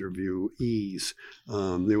reluctant interviewees.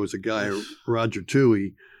 There was a guy, Roger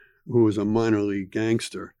Toohey, who was a minor league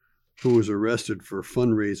gangster, who was arrested for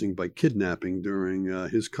fundraising by kidnapping during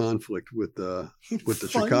his conflict with the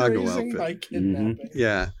Chicago outfit. By kidnapping. Mm-hmm.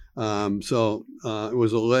 Yeah. So it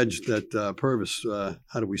was alleged that Purvis,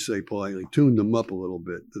 how do we say politely, tuned him up a little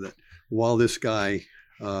bit. That while this guy,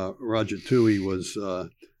 Roger Toohey, was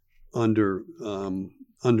under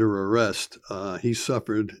arrest, he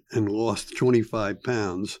suffered and lost 25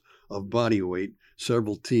 pounds of body weight,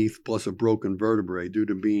 several teeth, plus a broken vertebrae due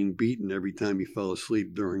to being beaten every time he fell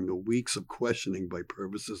asleep during the weeks of questioning by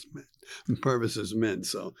Purvis's men.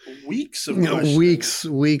 So weeks of questioning.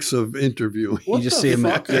 Weeks of interviewing. What you just see him,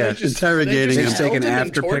 interrogating him, take an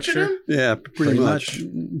after picture. Yeah, pretty much.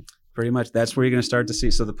 Pretty much. That's where you're going to start to see.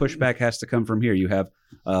 So the pushback has to come from here. You have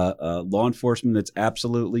law enforcement that's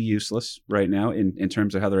absolutely useless right now in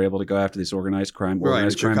terms of how they're able to go after this organized crime.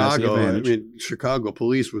 Organized crime has the advantage. Chicago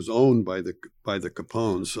police was owned by the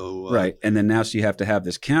Capones. So right. And then now so you have to have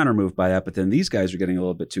this counter move by that. But then these guys are getting a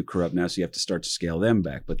little bit too corrupt now. So you have to start to scale them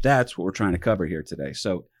back. But that's what we're trying to cover here today.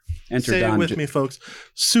 So enter Say Don it with me, folks.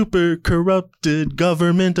 Super corrupted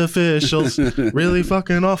government officials. Really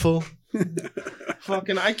fucking awful.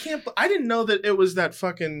 I didn't know that it was that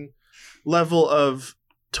fucking level of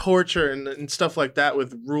torture and stuff like that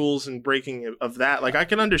with rules and breaking of that. I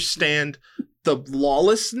can understand the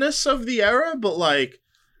lawlessness of the era, but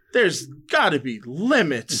There's got to be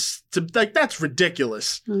limits to like that's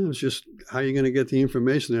ridiculous. It's just how you're going to get the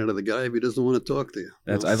information out of the guy if he doesn't want to talk to you.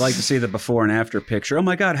 I'd like to see the before and after picture. Oh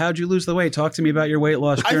my God, how'd you lose the weight? Talk to me about your weight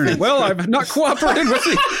loss journey. Well, I've not cooperated with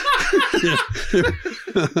you.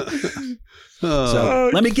 So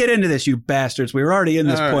let me get into this, you bastards. We were already in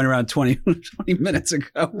this point around 20 minutes ago.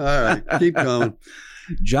 All right, keep going.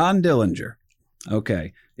 John Dillinger,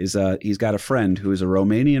 okay, he's got a friend who is a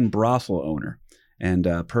Romanian brothel owner. And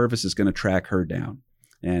Purvis is going to track her down.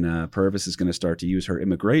 And Purvis is going to start to use her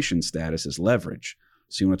immigration status as leverage.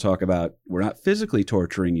 So you want to talk about, we're not physically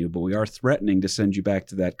torturing you, but we are threatening to send you back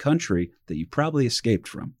to that country that you probably escaped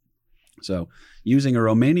from. So using a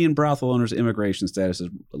Romanian brothel owner's immigration status as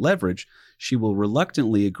leverage, she will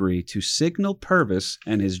reluctantly agree to signal Purvis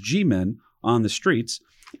and his G-men on the streets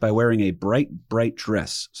by wearing a bright, bright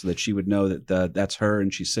dress so that she would know that that's her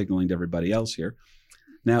and she's signaling to everybody else here.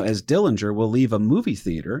 Now, as Dillinger will leave a movie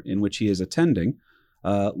theater in which he is attending,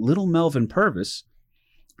 little Melvin Purvis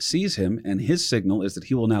sees him, and his signal is that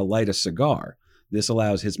he will now light a cigar. This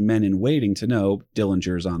allows his men in waiting to know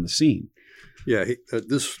Dillinger is on the scene. Yeah,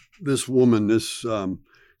 this woman,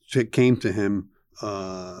 came to him,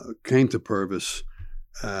 came to Purvis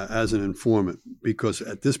as an informant because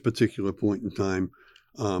at this particular point in time,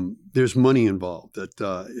 there's money involved.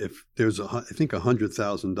 That if there's I think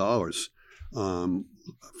 $100,000.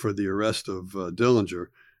 For the arrest of Dillinger,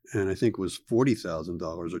 and I think it was $40,000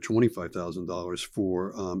 or $25,000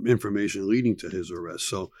 for information leading to his arrest.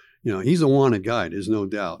 So, he's a wanted guy, there's no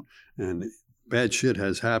doubt. And bad shit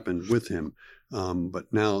has happened with him.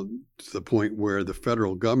 But now to the point where the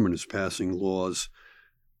federal government is passing laws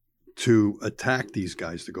to attack these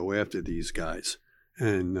guys, to go after these guys.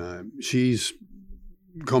 And she's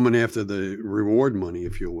coming after the reward money,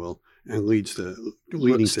 if you will. And leading still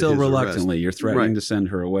to his reluctantly, arrest. You're threatening to send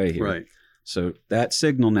her away here. Right. So that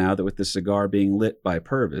signal now that with the cigar being lit by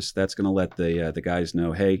Purvis, that's going to let the guys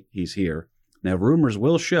know, hey, he's here. Now, rumors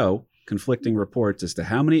will show conflicting reports as to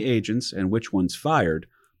how many agents and which ones fired,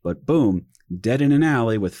 but boom, dead in an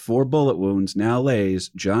alley with 4 bullet wounds now lays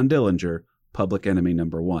John Dillinger, public enemy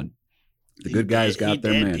number 1. The good guys got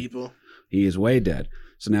their man. People. He is way dead.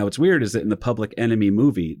 So now what's weird is that in the Public Enemy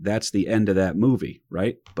movie, that's the end of that movie,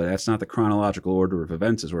 right? But that's not the chronological order of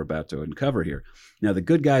events as we're about to uncover here. Now the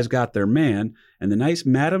good guys got their man, and the nice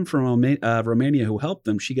madam from Romania who helped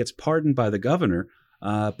them, she gets pardoned by the governor,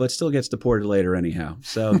 but still gets deported later anyhow.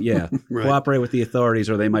 So yeah, Right. Cooperate with the authorities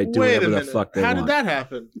or they might do whatever the fuck they How want. did that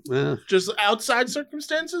happen? Just outside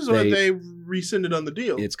circumstances, or they rescinded on the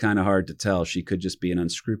deal? It's kind of hard to tell. She could just be an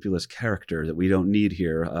unscrupulous character that we don't need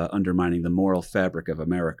here, undermining the moral fabric of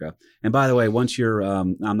America. And by the way, once you're,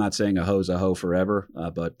 I'm not saying a hoe's a hoe forever,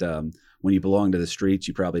 but when you belong to the streets,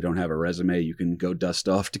 you probably don't have a resume. You can go dust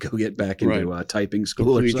off to go get back into typing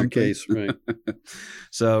school or something. Your case, right.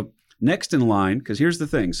 So next in line, because here's the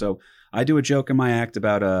thing. So I do a joke in my act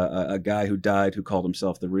about a guy who died who called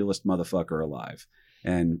himself the realest motherfucker alive.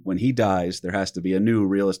 And when he dies, there has to be a new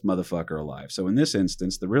realest motherfucker alive. So in this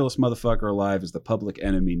instance, the realest motherfucker alive is the public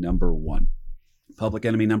enemy number 1. Public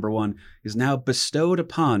enemy number 1 is now bestowed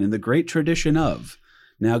upon in the great tradition of,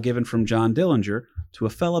 now given from John Dillinger to a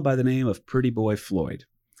fella by the name of Pretty Boy Floyd.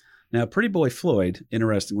 Now, Pretty Boy Floyd,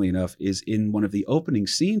 interestingly enough, is in one of the opening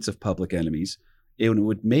scenes of Public Enemies. It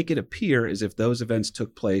would make it appear as if those events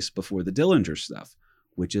took place before the Dillinger stuff,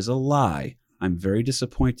 which is a lie. I'm very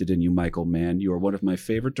disappointed in you, Michael Mann. You are one of my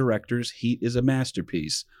favorite directors. Heat is a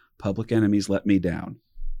masterpiece. Public Enemies let me down.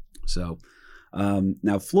 So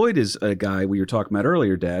now Floyd is a guy we were talking about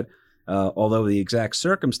earlier, Dad. Although the exact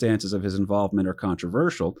circumstances of his involvement are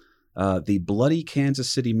controversial, the bloody Kansas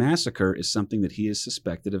City massacre is something that he is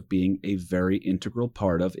suspected of being a very integral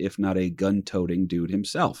part of, if not a gun-toting dude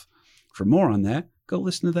himself. For more on that, go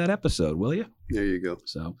listen to that episode, will you? There you go.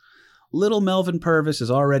 So, little Melvin Purvis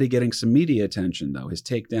is already getting some media attention, though. His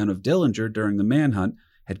takedown of Dillinger during the manhunt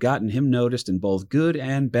had gotten him noticed in both good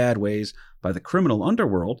and bad ways by the criminal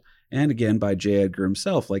underworld and again by J. Edgar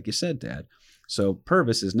himself, like you said, Dad. So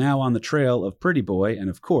Purvis is now on the trail of Pretty Boy, and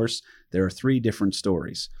of course, there are 3 different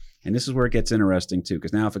stories. And this is where it gets interesting, too,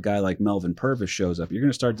 because now if a guy like Melvin Purvis shows up, you're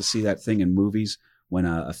going to start to see that thing in movies when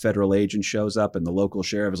a federal agent shows up and the local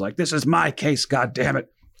sheriff is like, this is my case, goddammit.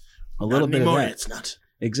 A little bit of that. It's not.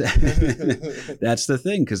 Exactly. That's the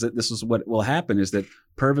thing, because this is what will happen is that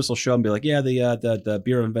Purvis will show up and be like, yeah, the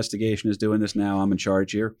Bureau of Investigation is doing this now. I'm in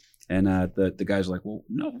charge here. And the guys are like, well,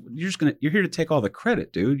 no, you're here to take all the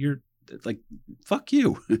credit, dude. You're like, fuck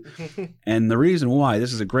you. And the reason why,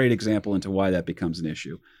 this is a great example into why that becomes an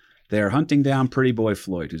issue. They are hunting down Pretty Boy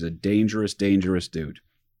Floyd, who's a dangerous, dangerous dude.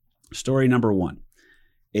 Story number 1.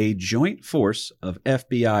 A joint force of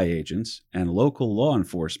FBI agents and local law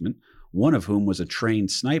enforcement, one of whom was a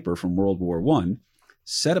trained sniper from World War I,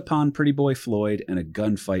 set upon Pretty Boy Floyd and a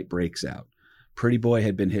gunfight breaks out. Pretty Boy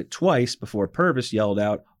had been hit twice before Purvis yelled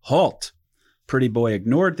out, "Halt!" Pretty Boy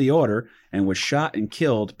ignored the order and was shot and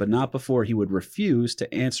killed, but not before he would refuse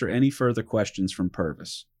to answer any further questions from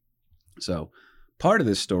Purvis. So, part of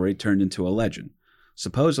this story turned into a legend,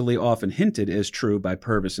 supposedly often hinted as true by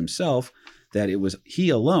Purvis himself, that it was he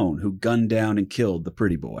alone who gunned down and killed the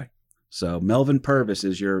Pretty Boy. So Melvin Purvis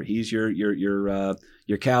is your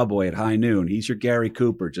cowboy at high noon. He's your Gary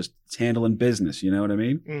Cooper, just handling business. You know what I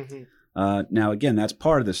mean? Mm-hmm. Now, again, that's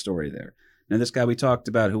part of the story there. Now, this guy we talked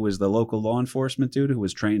about, who was the local law enforcement dude who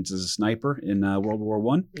was trained as a sniper in World War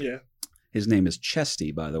I. Yeah. His name is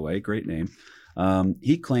Chesty, by the way. Great name.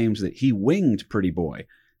 He claims that he winged Pretty Boy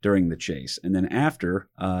during the chase. And then after,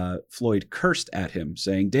 Floyd cursed at him,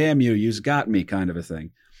 saying, "Damn you, you's got me," kind of a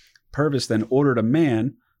thing. Purvis then ordered a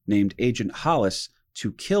man named Agent Hollis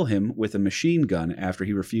to kill him with a machine gun after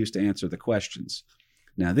he refused to answer the questions.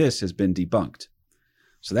 Now, this has been debunked.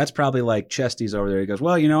 So that's probably like Chesty's over there. He goes,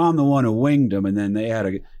 "Well, I'm the one who winged him." And then they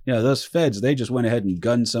had those feds, they just went ahead and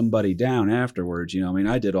gunned somebody down afterwards.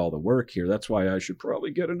 I did all the work here. That's why I should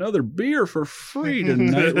probably get another beer for free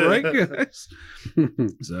tonight, right, guys?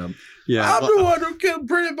 So, Yeah. I'm the one who killed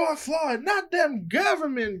Pretty Boy Floyd, not them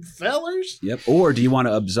government fellers. Yep. Or do you want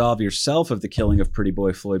to absolve yourself of the killing of Pretty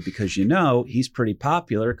Boy Floyd because he's pretty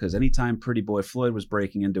popular, because anytime Pretty Boy Floyd was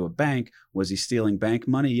breaking into a bank, was he stealing bank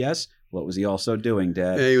money? Yes. What was he also doing,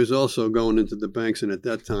 Dad? He was also going into the banks, and at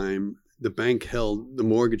that time, the bank held the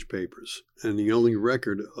mortgage papers, and the only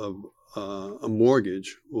record of a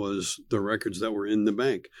mortgage was the records that were in the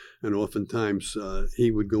bank. And oftentimes,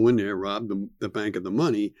 he would go in there, rob the bank of the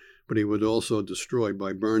money, but he would also destroy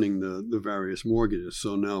by burning the various mortgages.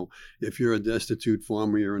 So now, if you're a destitute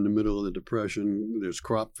farmer, you're in the middle of the Depression, there's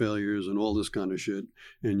crop failures and all this kind of shit,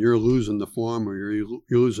 and you're losing the farm or you're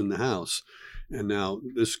losing the house. And now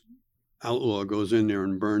this outlaw goes in there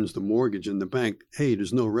and burns the mortgage in the bank. Hey,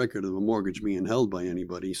 there's no record of a mortgage being held by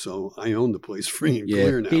anybody, so I own the place free and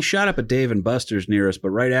clear now. He shot up a Dave & Buster's near us,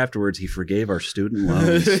 but right afterwards he forgave our student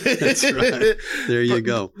loans. That's right. There you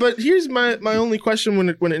go. But here's my only question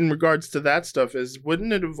when in regards to that stuff is,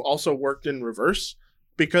 wouldn't it have also worked in reverse?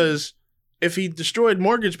 Because if he destroyed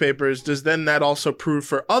mortgage papers, does then that also prove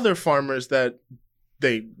for other farmers that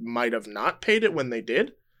they might have not paid it when they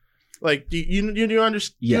did? Like, do you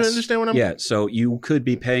understand? Yes. You understand what I'm? Yeah. So you could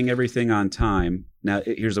be paying everything on time. Now,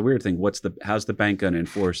 here's the weird thing. How's the bank going to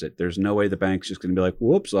enforce it? There's no way the bank's just going to be like,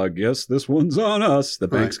 "Whoops, I guess this one's on us." The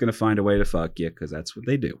bank's going to find a way to fuck you, because that's what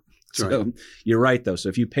they do. So You're right, though. So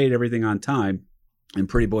if you paid everything on time, and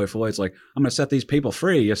Pretty Boy Floyd's like, "I'm going to set these people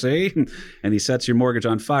free," you see? And he sets your mortgage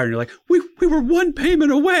on fire, and you're like, we were one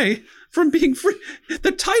payment away from being free.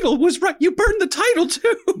 The title was right. You burned the title,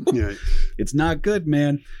 too. Yeah. It's not good,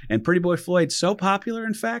 man. And Pretty Boy Floyd's so popular,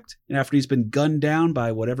 in fact, and after he's been gunned down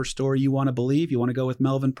by whatever story you want to believe, you want to go with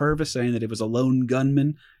Melvin Purvis saying that it was a lone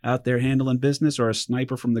gunman out there handling business or a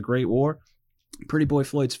sniper from the Great War. Pretty Boy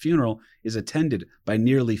Floyd's funeral is attended by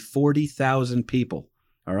nearly 40,000 people.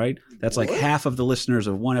 All right, that's like half of the listeners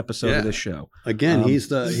of one episode of this show. Again, he's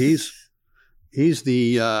the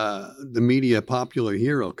media popular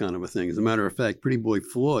hero kind of a thing. As a matter of fact, Pretty Boy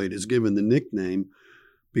Floyd is given the nickname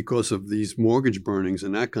because of these mortgage burnings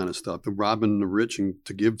and that kind of stuff, the robbing the rich and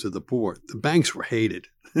to give to the poor. The banks were hated.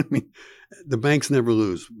 I mean, the banks never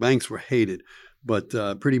lose. Banks were hated, but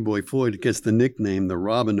Pretty Boy Floyd gets the nickname the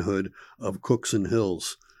Robin Hood of Cookson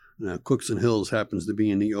Hills. Now, Cookson Hills happens to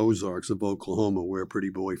be in the Ozarks of Oklahoma, where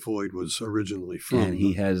Pretty Boy Floyd was originally from. And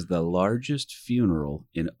he has the largest funeral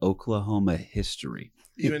in Oklahoma history.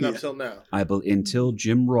 Even up till now. Until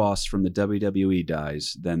Jim Ross from the WWE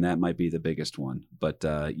dies, then that might be the biggest one. But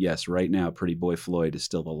yes, right now, Pretty Boy Floyd is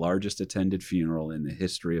still the largest attended funeral in the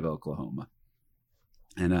history of Oklahoma.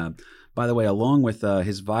 And by the way, along with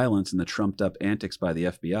his violence and the trumped-up antics by the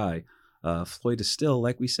FBI, Floyd is still,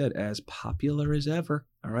 like we said, as popular as ever.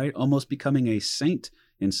 All right, almost becoming a saint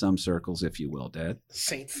in some circles, if you will, Dad.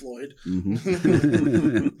 Saint Floyd.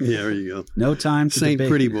 Mm-hmm. Yeah, there you go. No time to Saint debate.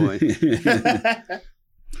 Pretty Boy.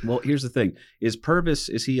 Well, here's the thing: is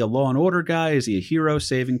he a law and order guy? Is he a hero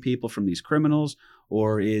saving people from these criminals,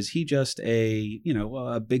 or is he just a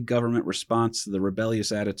big government response to the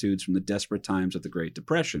rebellious attitudes from the desperate times of the Great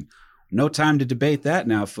Depression? No time to debate that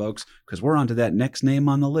now, folks, because we're on to that next name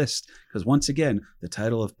on the list. Because once again, the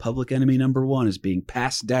title of Public Enemy #1 is being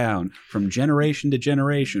passed down from generation to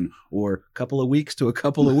generation, or a couple of weeks to a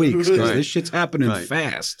couple of weeks, because this shit's happening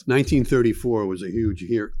fast. 1934 was a huge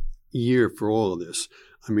year for all of this.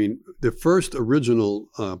 I mean, the first original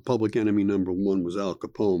public enemy number one was Al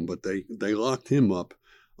Capone, but they locked him up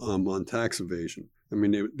on tax evasion. I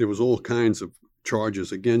mean, there was all kinds of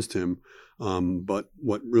charges against him, but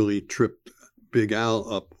what really tripped Big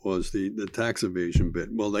Al up was the tax evasion bit.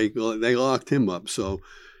 Well, they locked him up, so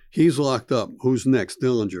he's locked up. Who's next?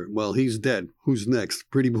 Dillinger. Well, he's dead. Who's next?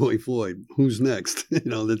 Pretty Boy Floyd. Who's next?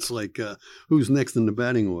 That's like who's next in the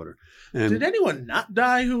batting order. And did anyone not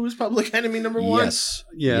die who was public enemy number one? Yes.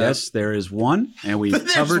 Yeah. Yes, there is one, and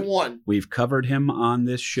we've covered him on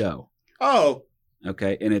this show. Oh.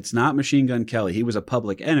 Okay, and it's not Machine Gun Kelly. He was a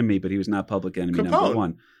public enemy, but he was not public enemy number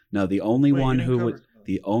one. No, the only one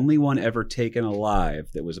ever taken alive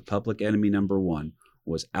that was a public enemy number one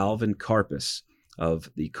was Alvin Karpis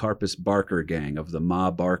of the Karpis Barker gang, of the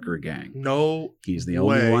Ma Barker gang. No, he's the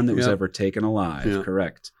only one that was ever taken alive. Yeah.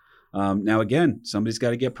 Correct. Now, again, somebody's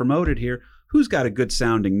got to get promoted here. Who's got a good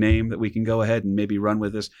sounding name that we can go ahead and maybe run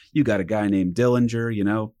with this? You got a guy named Dillinger,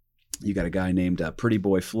 you got a guy named Pretty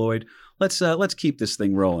Boy Floyd. Let's keep this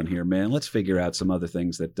thing rolling here, man. Let's figure out some other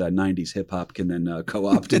things that 90s hip hop can then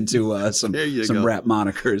co-opt into some rap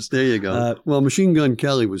monikers. There you go. Well, Machine Gun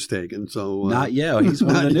Kelly was taken, so not yet. He's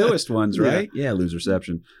one of the newest ones, right? Yeah,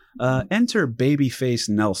 Loserception. Enter Babyface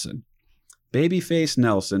Nelson. Babyface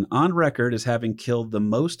Nelson, on record as having killed the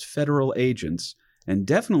most federal agents, and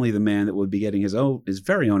definitely the man that would be getting his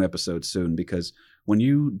very own episode soon, because when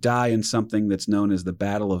you die in something that's known as the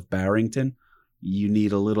Battle of Barrington, you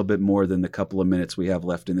need a little bit more than the couple of minutes we have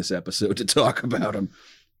left in this episode to talk about him.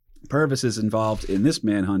 Purvis is involved in this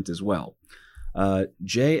manhunt as well.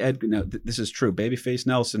 J. Edgar, now this is true. Babyface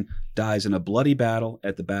Nelson dies in a bloody battle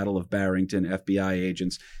at the Battle of Barrington, FBI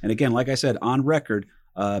agents. And again, like I said, on record,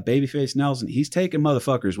 Babyface Nelson, he's taking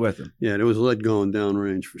motherfuckers with him. Yeah, there was lead going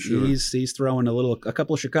downrange for sure. He's throwing a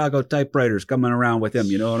couple of Chicago typewriters coming around with him.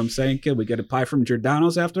 You know what I'm saying, kid? We get a pie from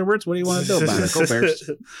Giordano's afterwards. What do you want to do about it? Go Bears.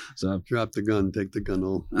 So drop the gun, take the gun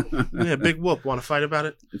home. Yeah, big whoop. Want to fight about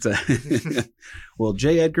it? Well,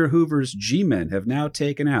 J. Edgar Hoover's G-men have now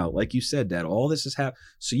taken out, like you said, Dad. All this has happened.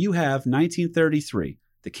 So you have 1933,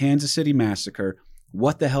 the Kansas City Massacre.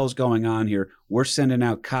 What the hell's going on here? We're sending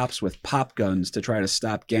out cops with pop guns to try to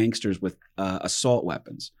stop gangsters with assault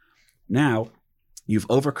weapons. Now, you've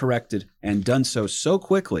overcorrected and done so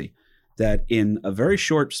quickly that in a very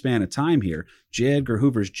short span of time here, J. Edgar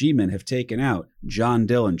Hoover's G-men have taken out John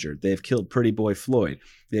Dillinger. They've killed Pretty Boy Floyd.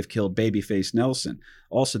 They've killed Babyface Nelson.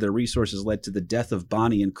 Also, their resources led to the death of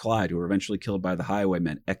Bonnie and Clyde, who were eventually killed by the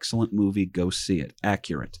Highwaymen. Excellent movie. Go see it.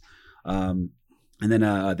 Accurate. And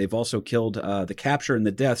then they've also killed the capture and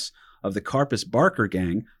the deaths of the Karpis Barker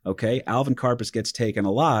gang. Okay, Alvin Karpis gets taken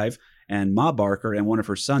alive, and Ma Barker and one of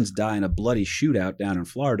her sons die in a bloody shootout down in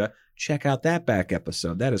Florida. Check out that back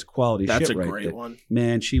episode. That is quality shit right there. That's a great one.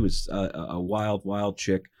 Man, she was a wild, wild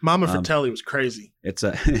chick. Mama Fratelli was crazy.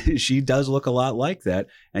 She does look a lot like that.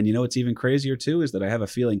 And you know what's even crazier, too, is that I have a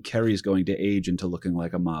feeling Kerry's going to age into looking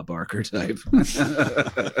like a Ma Barker type.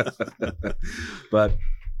 But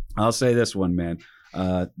I'll say this one, man.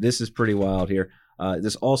 This is pretty wild here.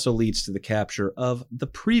 This also leads to the capture of the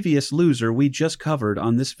previous loser we just covered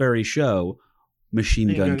on this very show,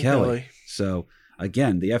 Machine Gun Kelly. So,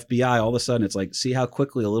 again, the FBI, all of a sudden, it's like, see how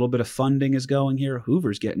quickly a little bit of funding is going here?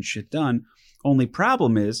 Hoover's getting shit done. Only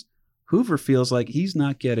problem is, Hoover feels like he's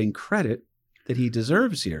not getting credit that he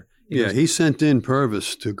deserves here. He sent in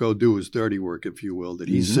Purvis to go do his dirty work, if you will, that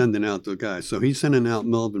he's sending out the guys. So he's sending out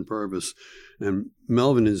Melvin Purvis, and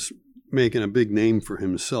Melvin is making a big name for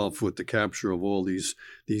himself with the capture of all these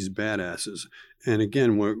badasses. And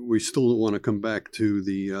again, we still want to come back to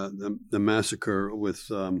the massacre with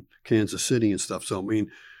Kansas City and stuff. So, I mean,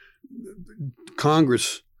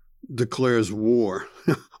 Congress declares war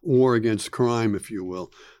against crime, if you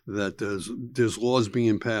will, that there's laws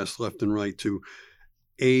being passed left and right to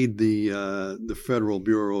aid the Federal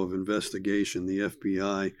Bureau of Investigation, the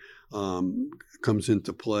FBI, comes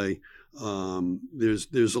into play.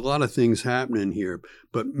 There's a lot of things happening here,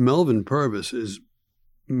 but Melvin Purvis is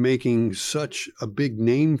making such a big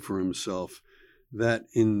name for himself that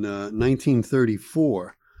in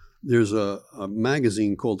 1934, there's a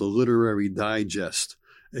magazine called the Literary Digest.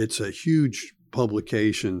 It's a huge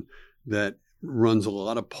publication that runs a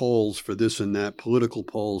lot of polls for this and that, political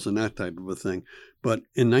polls and that type of a thing. But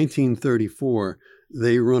in 1934,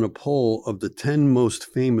 they run a poll of the 10 most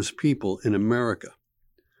famous people in America.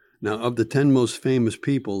 Now, of the 10 most famous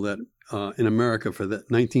people that in America for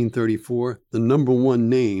that 1934, the number one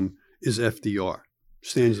name is FDR.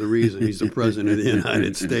 Stands to reason. He's the president of the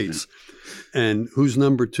United States. And who's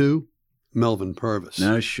number two? Melvin Purvis.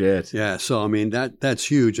 No shit. Yeah. So, I mean, that's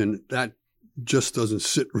huge. And that just doesn't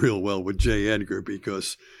sit real well with J. Edgar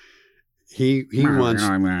because he wants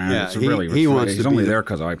he wants he's to only be there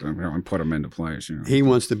because I put him into place. You know. he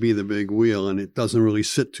wants to be the big wheel, and it doesn't really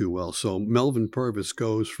sit too well. So Melvin Purvis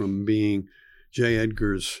goes from being J.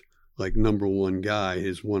 Edgar's like number one guy,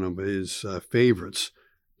 is one of his favorites,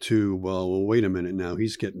 to well, wait a minute now,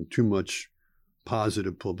 he's getting too much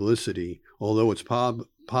positive publicity. Although it's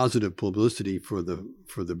positive publicity for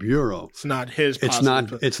the Bureau, It's not his.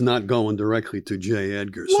 it's not going directly to J.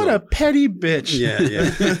 Edgar. What so, a petty bitch.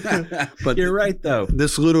 yeah. But You're right, though.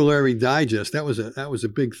 this Literary Digest, that was a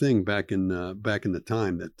big thing back in the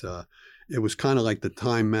time, that it was kind of like the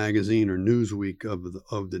Time magazine or Newsweek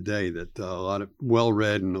of the day, that a lot of well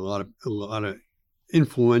read and a lot of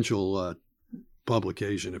influential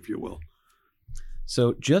publication, if you will.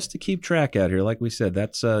 So just to keep track out here, like we said,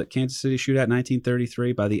 that's Kansas City Shootout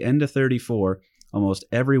 1933. By the end of 34, almost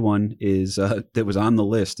everyone is that was on the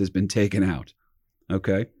list has been taken out.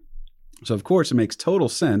 Okay? So, of course, it makes total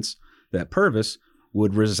sense that Purvis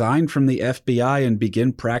would resign from the FBI and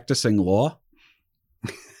begin practicing law.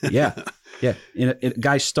 Yeah. Yeah. A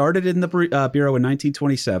guy started in the Bureau in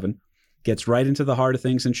 1927, gets right into the heart of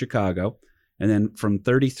things in Chicago. And then from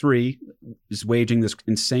 33 is waging this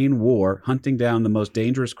insane war, hunting down the most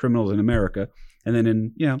dangerous criminals in America. And then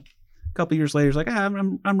in, a couple of years later, he's like,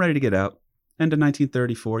 I'm ready to get out. End of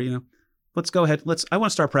 1934, let's go ahead. I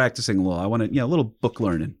want to start practicing law. I want to, a little book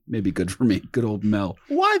learning. Maybe good for me. Good old Mel.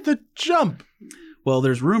 Why the jump? Well,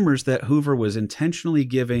 there's rumors that Hoover was intentionally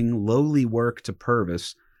giving lowly work to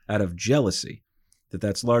Purvis out of jealousy,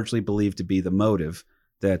 that's largely believed to be the motive.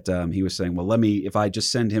 That he was saying, well, if I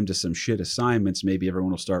just send him to some shit assignments, maybe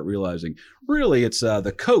everyone will start realizing, really, it's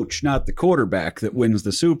the coach, not the quarterback, that wins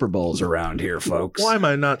the Super Bowls around here, folks. Why am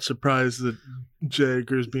I not surprised that J.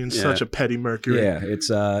 Edgar's being such a petty Mercury? Yeah,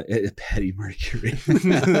 it's petty Mercury.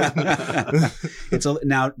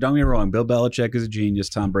 Now, don't get me wrong, Bill Belichick is a genius.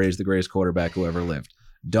 Tom Brady is the greatest quarterback who ever lived.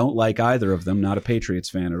 Don't like either of them. Not a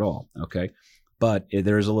Patriots fan at all. Okay, but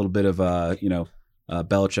there is a little bit of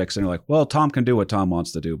Belichick saying like, well, Tom can do what Tom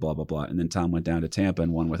wants to do, blah, blah, blah. And then Tom went down to Tampa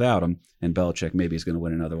and won without him. And Belichick maybe is going to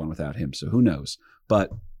win another one without him. So who knows? But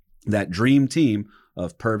that dream team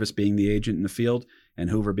of Purvis being the agent in the field and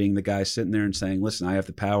Hoover being the guy sitting there and saying, listen, I have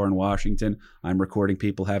the power in Washington. I'm recording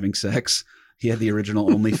people having sex. He had the original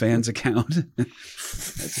OnlyFans account.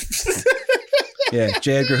 Yeah,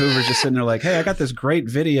 J. Edgar Hoover's just sitting there like, hey, I got this great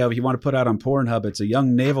video you want to put out on Pornhub. It's a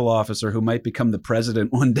young naval officer who might become the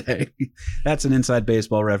president one day. That's an inside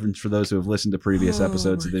baseball reference for those who have listened to previous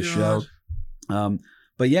episodes of this show.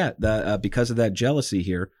 But yeah, because of that jealousy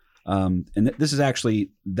here, and this is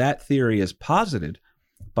actually, that theory is posited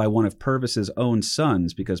by one of Purvis's own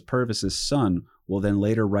sons, because Purvis's son will then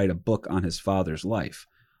later write a book on his father's life.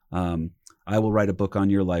 I will write a book on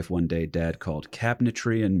your life one day, Dad, called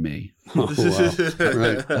Cabinetry and Me. Oh, wow.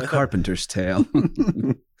 Right. A Carpenter's Tale.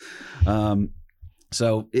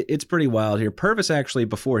 So it's pretty wild here. Purvis actually,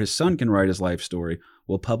 before his son can write his life story,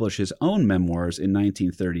 will publish his own memoirs in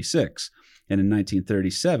 1936. And in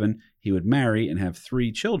 1937, he would marry and have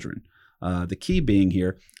 3 children. The key being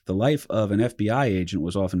here, the life of an FBI agent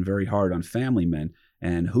was often very hard on family men,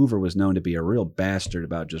 and Hoover was known to be a real bastard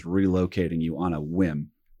about just relocating you on a whim.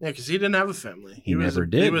 Yeah, because he didn't have a family. He never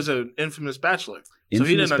did. He was an infamous bachelor. So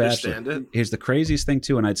he didn't understand it. Here's the craziest thing,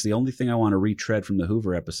 too, and it's the only thing I want to retread from the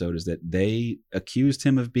Hoover episode, is that they accused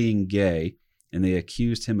him of being gay, and they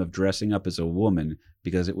accused him of dressing up as a woman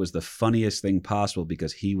because it was the funniest thing possible,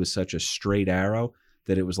 because he was such a straight arrow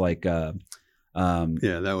that it was like... that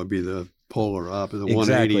would be the polar opposite, the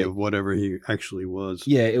Exactly. 180 of whatever he actually was.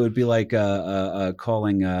 Yeah, it would be like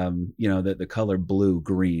calling the color blue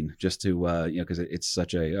green, just to because it's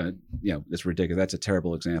such a it's ridiculous. That's a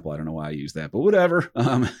terrible example. I don't know why I use that, but whatever.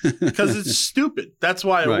 Because it's stupid. That's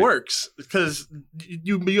why it Right. works. Because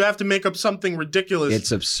you have to make up something ridiculous.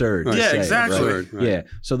 It's absurd. to Yeah, say it, exactly. right? Absurd, right. Yeah.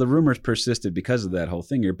 So the rumors persisted because of that whole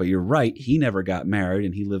thing here. But you're right. He never got married,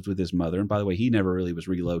 and he lived with his mother. And by the way, he never really was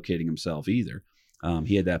relocating himself either.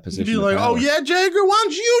 He had that You'd position. be of like, power. oh yeah, Jagger, why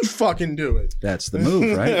don't you fucking do it? That's the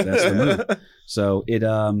move, right? That's the move. So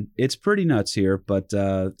it's pretty nuts here, but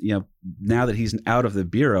now that he's out of the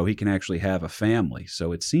Bureau, he can actually have a family.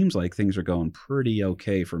 So it seems like things are going pretty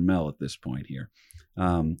okay for Mel at this point here.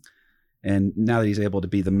 And now that he's able to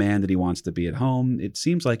be the man that he wants to be at home, it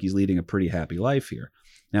seems like he's leading a pretty happy life here.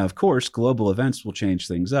 Now, of course, global events will change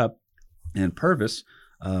things up, and Purvis,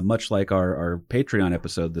 much like our Patreon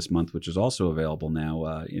episode this month, which is also available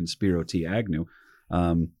now in Spiro T. Agnew,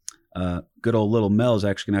 good old little Mel is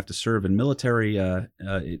actually going to have to serve in military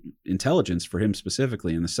intelligence for him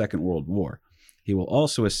specifically in the Second World War. He will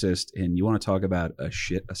also assist in, you want to talk about a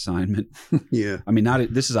shit assignment? Yeah. I mean,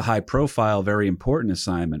 this is a high profile, very important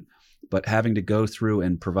assignment, but having to go through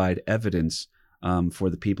and provide evidence for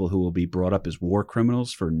the people who will be brought up as war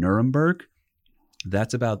criminals for Nuremberg,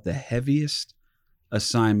 that's about the heaviest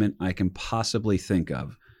assignment I can possibly think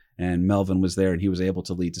of. And Melvin was there, and he was able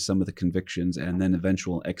to lead to some of the convictions and then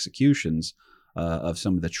eventual executions of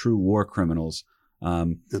some of the true war criminals.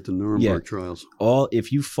 At the Nuremberg trials.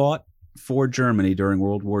 If you fought for Germany during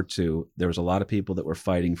World War II, there was a lot of people that were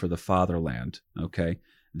fighting for the fatherland, okay?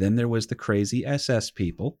 Then there was the crazy SS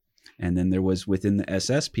people, and then there was, within the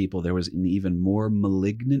SS people, there was an even more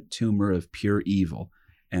malignant tumor of pure evil,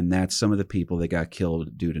 and that's some of the people that got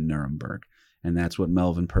killed due to Nuremberg. And that's what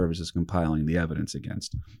Melvin Purvis is compiling the evidence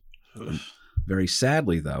against. Very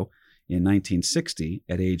sadly, though, in 1960,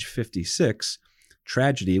 at age 56,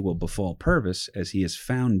 tragedy will befall Purvis as he is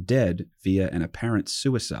found dead via an apparent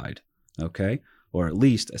suicide, okay? Or at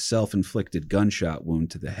least a self-inflicted gunshot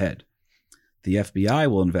wound to the head. The FBI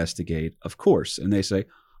will investigate, of course, and they say,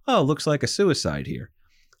 oh, looks like a suicide here.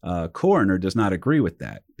 Coroner does not agree with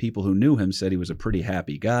that. People who knew him said he was a pretty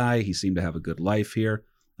happy guy. He seemed to have a good life here.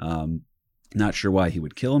 Not sure why he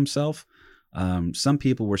would kill himself. Some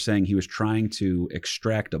people were saying he was trying to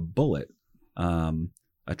extract a bullet,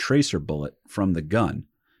 a tracer bullet from the gun,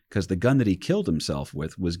 because the gun that he killed himself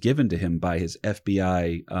with was given to him by his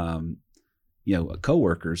FBI,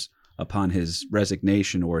 coworkers upon his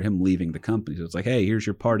resignation or him leaving the company. So it's like, hey, here's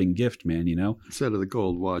your parting gift, man. Instead of the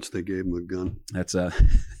gold watch, they gave him a gun. That's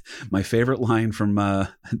my favorite line from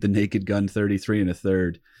The Naked Gun 33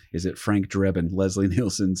 1/3 is at Frank Drebin, Leslie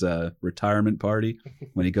Nielsen's retirement party,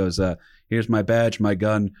 when he goes, here's my badge, my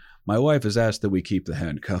gun. My wife has asked that we keep the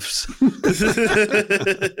handcuffs.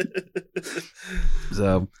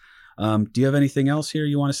 So, do you have anything else here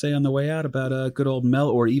you want to say on the way out about good old Mel,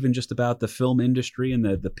 or even just about the film industry and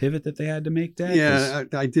the pivot that they had to make, Dad? Yeah,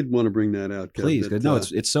 I did want to bring that out, Kev. Please. No,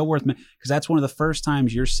 it's so worth it, because that's one of the first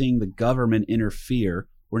times you're seeing the government interfere,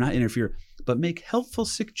 or not interfere, but make helpful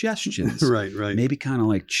suggestions. Right. Maybe kind of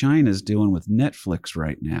like China's doing with Netflix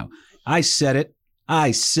right now. I said it.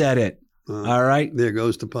 All right. There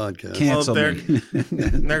goes the podcast. Cancel me.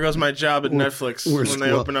 There goes my job at Netflix when they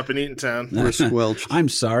open up in Eatontown. We're squelched. I'm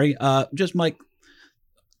sorry. Just like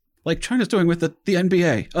China's doing with the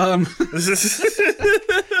NBA.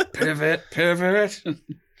 Pivot.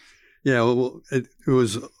 Yeah, well, it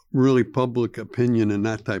was really public opinion and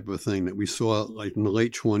that type of thing that we saw, like in the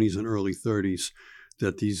late 20s and early 30s,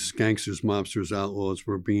 that these gangsters, mobsters, outlaws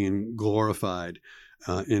were being glorified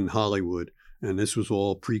in Hollywood. And this was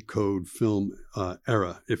all pre-code film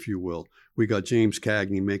era, if you will. We got James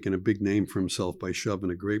Cagney making a big name for himself by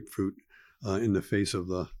shoving a grapefruit in the face of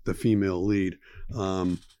the female lead.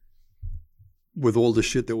 With all the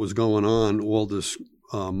shit that was going on, all this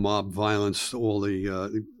mob violence, all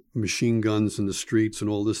the machine guns in the streets and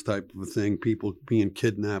all this type of thing, people being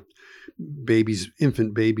kidnapped,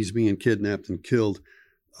 infant babies being kidnapped and killed,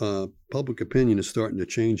 public opinion is starting to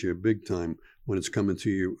change here big time when it's coming to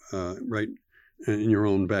you right in your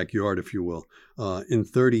own backyard, if you will. In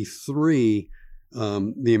 1933,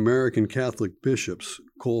 the American Catholic bishops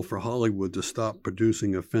called for Hollywood to stop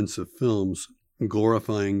producing offensive films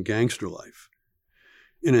glorifying gangster life.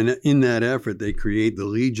 In that effort, they create the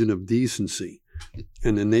Legion of Decency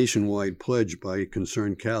and a nationwide pledge by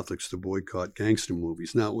concerned Catholics to boycott gangster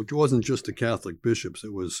movies. Now, it wasn't just the Catholic bishops.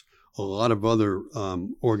 It was a lot of other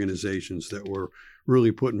organizations that were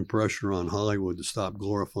really putting pressure on Hollywood to stop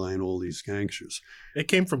glorifying all these gangsters. It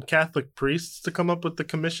came from Catholic priests to come up with the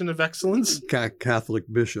Commission of Excellence? Catholic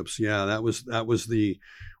bishops, yeah. That was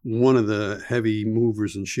one of the heavy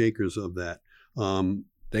movers and shakers of that.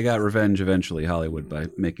 They got revenge eventually, Hollywood, by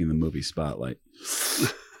making the movie Spotlight.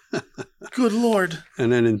 Good Lord.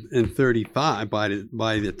 And then in 35, by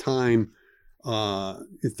the time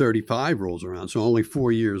 35 rolls around, so only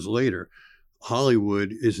 4 years later,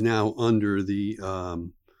 Hollywood is now under the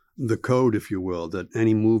code, if you will, that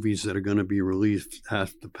any movies that are going to be released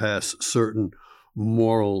have to pass certain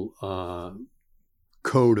moral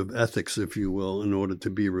code of ethics, if you will, in order to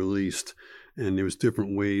be released. And there was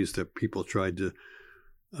different ways that people tried to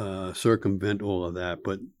circumvent all of that.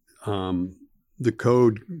 But the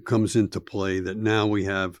code comes into play that now we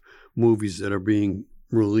have movies that are being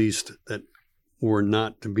released that were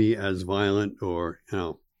not to be as violent or,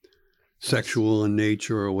 sexual in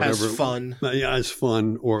nature or whatever. As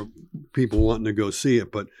fun, or people wanting to go see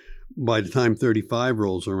it. But by the time 35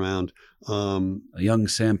 rolls around, a young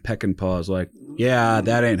Sam Peckinpah is like, yeah,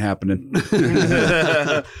 that ain't happening.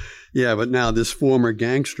 Yeah, but now this former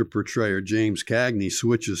gangster portrayer, James Cagney,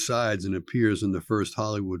 switches sides and appears in the first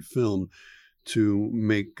Hollywood film to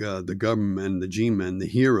make the government and the G-men the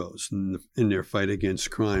heroes in their fight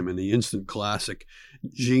against crime, and the instant classic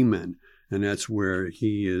G-men. And that's where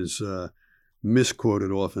he is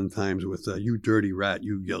misquoted oftentimes with "you dirty rat,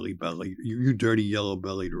 you yellow belly, you dirty yellow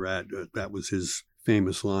bellied rat." That was his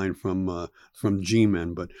famous line from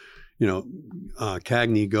G-men. But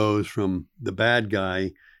Cagney goes from the bad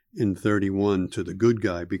guy in 31 to the good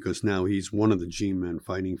guy because now he's one of the G-men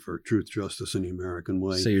fighting for truth, justice, and the American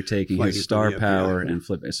way. So you're taking his star power and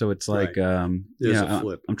flipping. So it's like, There's a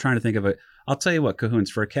flip. I'm trying to think of it. I'll tell you what,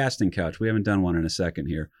 Cahoons, for a casting couch, we haven't done one in a second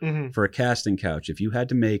here. Mm-hmm. For a casting couch, if you had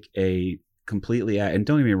to make a completely, and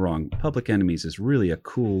don't get me wrong, Public Enemies is really a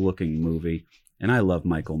cool looking movie, and I love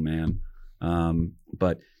Michael Mann.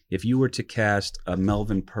 But if you were to cast a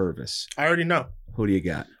Melvin Purvis, I already know. who do you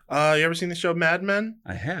got? You ever seen the show Mad Men?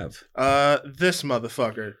 I have. This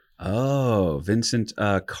motherfucker. Oh, Vincent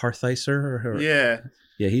Kartheiser? Yeah.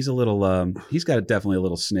 Yeah, he's a little, he's got definitely a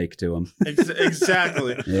little snake to him.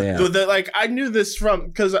 Exactly. Yeah. I knew this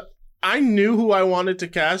because I knew who I wanted to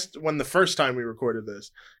cast when the first time we recorded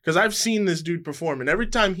this. Because I've seen this dude perform, and every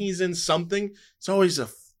time he's in something, it's always a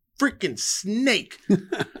freaking snake.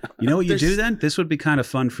 You know what you do then? This would be kind of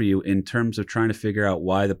fun for you in terms of trying to figure out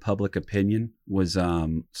why the public opinion was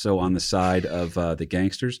so on the side of the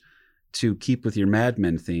gangsters. To keep with your Mad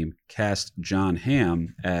Men theme, cast John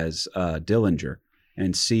Hamm as Dillinger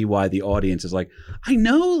and see why the audience is like, I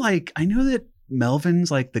know that Melvin's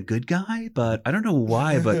like the good guy, but I don't know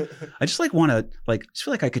why, but I just like want to just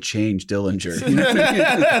feel like I could change Dillinger. You know what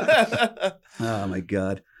I mean? Oh my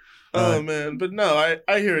God. Oh man, but no,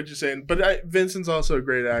 I hear what you're saying. But Vincent's also a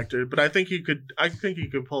great actor. But I think he could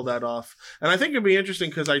pull that off. And I think it'd be interesting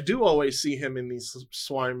because I do always see him in these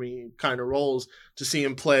slimy kind of roles to see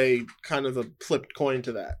him play kind of a flipped coin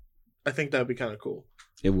to that. I think that'd be kind of cool.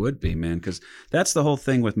 It would be, man, because that's the whole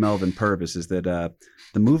thing with Melvin Purvis is that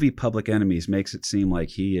the movie Public Enemies makes it seem like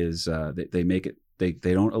he is. They make it.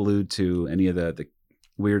 They don't allude to any of the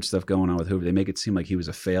weird stuff going on with Hoover. They make it seem like he was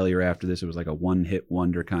a failure after this. It was like a one-hit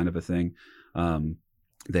wonder kind of a thing.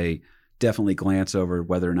 They definitely glance over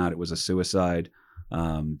whether or not it was a suicide.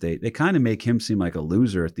 They kind of make him seem like a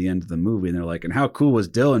loser at the end of the movie, and they're like, and how cool was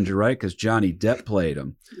Dillinger, right? Because Johnny Depp played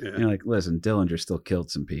him. Yeah. And you're like, listen, Dillinger still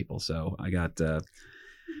killed some people, so I got...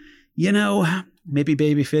 maybe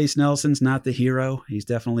Babyface Nelson's not the hero. He's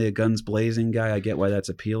definitely a guns blazing guy. I get why that's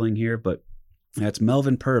appealing here, but that's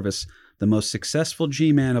Melvin Purvis, the most successful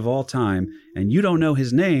G-man of all time, and you don't know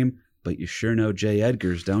his name, but you sure know J.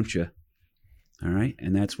 Edgar's, don't you? All right,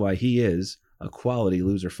 and that's why he is a quality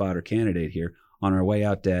loser fodder candidate here. On our way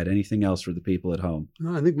out, Dad, anything else for the people at home?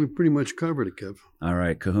 No, I think we pretty much covered it, Kev. All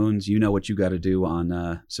right, Cahoons, you know what you got to do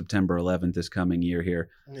on September 11th this coming year here.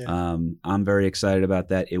 Yeah. I'm very excited about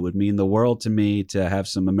that. It would mean the world to me to have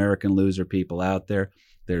some American loser people out there.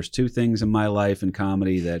 There's two things in my life in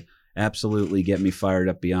comedy that absolutely get me fired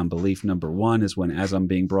up beyond belief. Number one is when, as I'm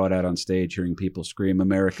being brought out on stage, hearing people scream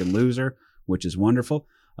American loser, which is wonderful.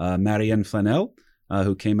 Marianne Flanell,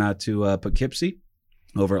 who came out to Poughkeepsie,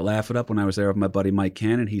 over at Laugh It Up when I was there with my buddy Mike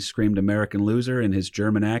Cannon. He screamed American loser in his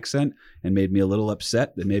German accent and made me a little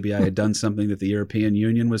upset that maybe I had done something that the European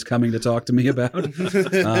Union was coming to talk to me about.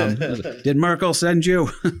 Did Merkel send you?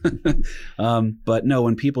 But no,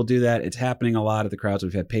 when people do that, it's happening a lot at the crowds.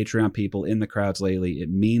 We've had Patreon people in the crowds lately. It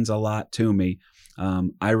means a lot to me.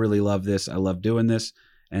 I really love this. I love doing this.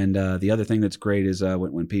 And the other thing that's great is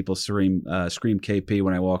when people scream KP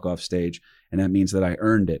when I walk off stage. And that means that I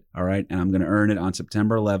earned it, all right? And I'm going to earn it on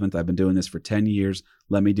September 11th. I've been doing this for 10 years.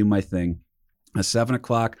 Let me do my thing. A 7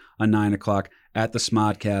 o'clock, a 9 o'clock at the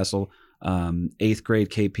Smod Castle. 8th grade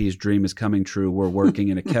KP's dream is coming true. We're working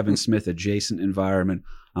in a Kevin Smith adjacent environment.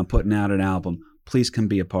 I'm putting out an album. Please come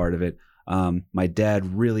be a part of it. My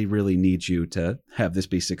dad really, really needs you to have this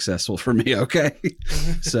be successful for me, okay?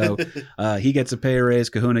 So he gets a pay raise,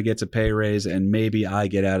 Kahuna gets a pay raise, and maybe I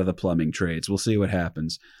get out of the plumbing trades. We'll see what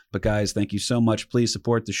happens. But guys, thank you so much. Please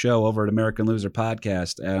support the show over at American Loser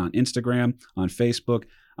Podcast on Instagram, on Facebook.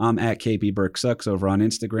 I'm at KP Burke Sucks over on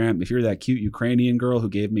Instagram. If you're that cute Ukrainian girl who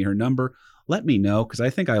gave me her number, let me know, because I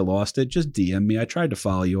think I lost it. Just DM me. I tried to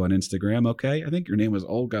follow you on Instagram, okay? I think your name was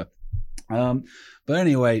Olga. But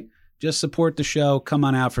anyway, just support the show. Come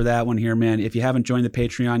on out for that one here, man. If you haven't joined the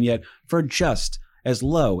Patreon yet, for just as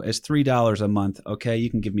low as $3 a month, okay? You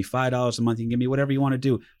can give me $5 a month. You can give me whatever you want to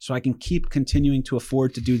do so I can keep continuing to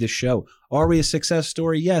afford to do this show. Are we a success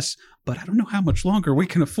story? Yes, but I don't know how much longer we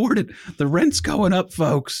can afford it. The rent's going up,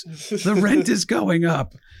 folks. The rent is going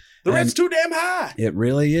up. The rent's too damn high. It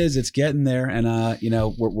really is. It's getting there. And,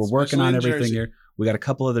 we're working on everything here. We got a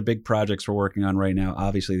couple other big projects we're working on right now,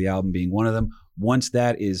 obviously the album being one of them. Once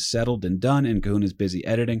that is settled and done and Kahuna's busy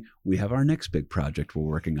editing, we have our next big project we're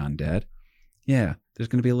working on, Dad. Yeah, there's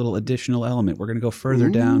going to be a little additional element. We're going to go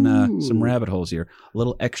further down some rabbit holes here. A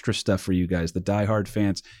little extra stuff for you guys, the diehard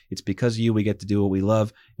fans. It's because of you we get to do what we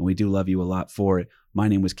love, and we do love you a lot for it. My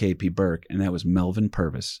name was KP Burke, and that was Melvin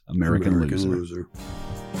Purvis, American Loser.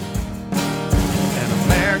 An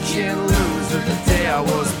American loser the day I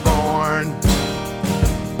was born.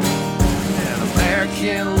 An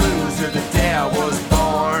American loser the day I was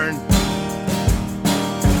born.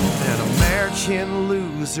 An American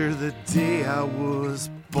loser the day I was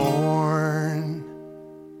born.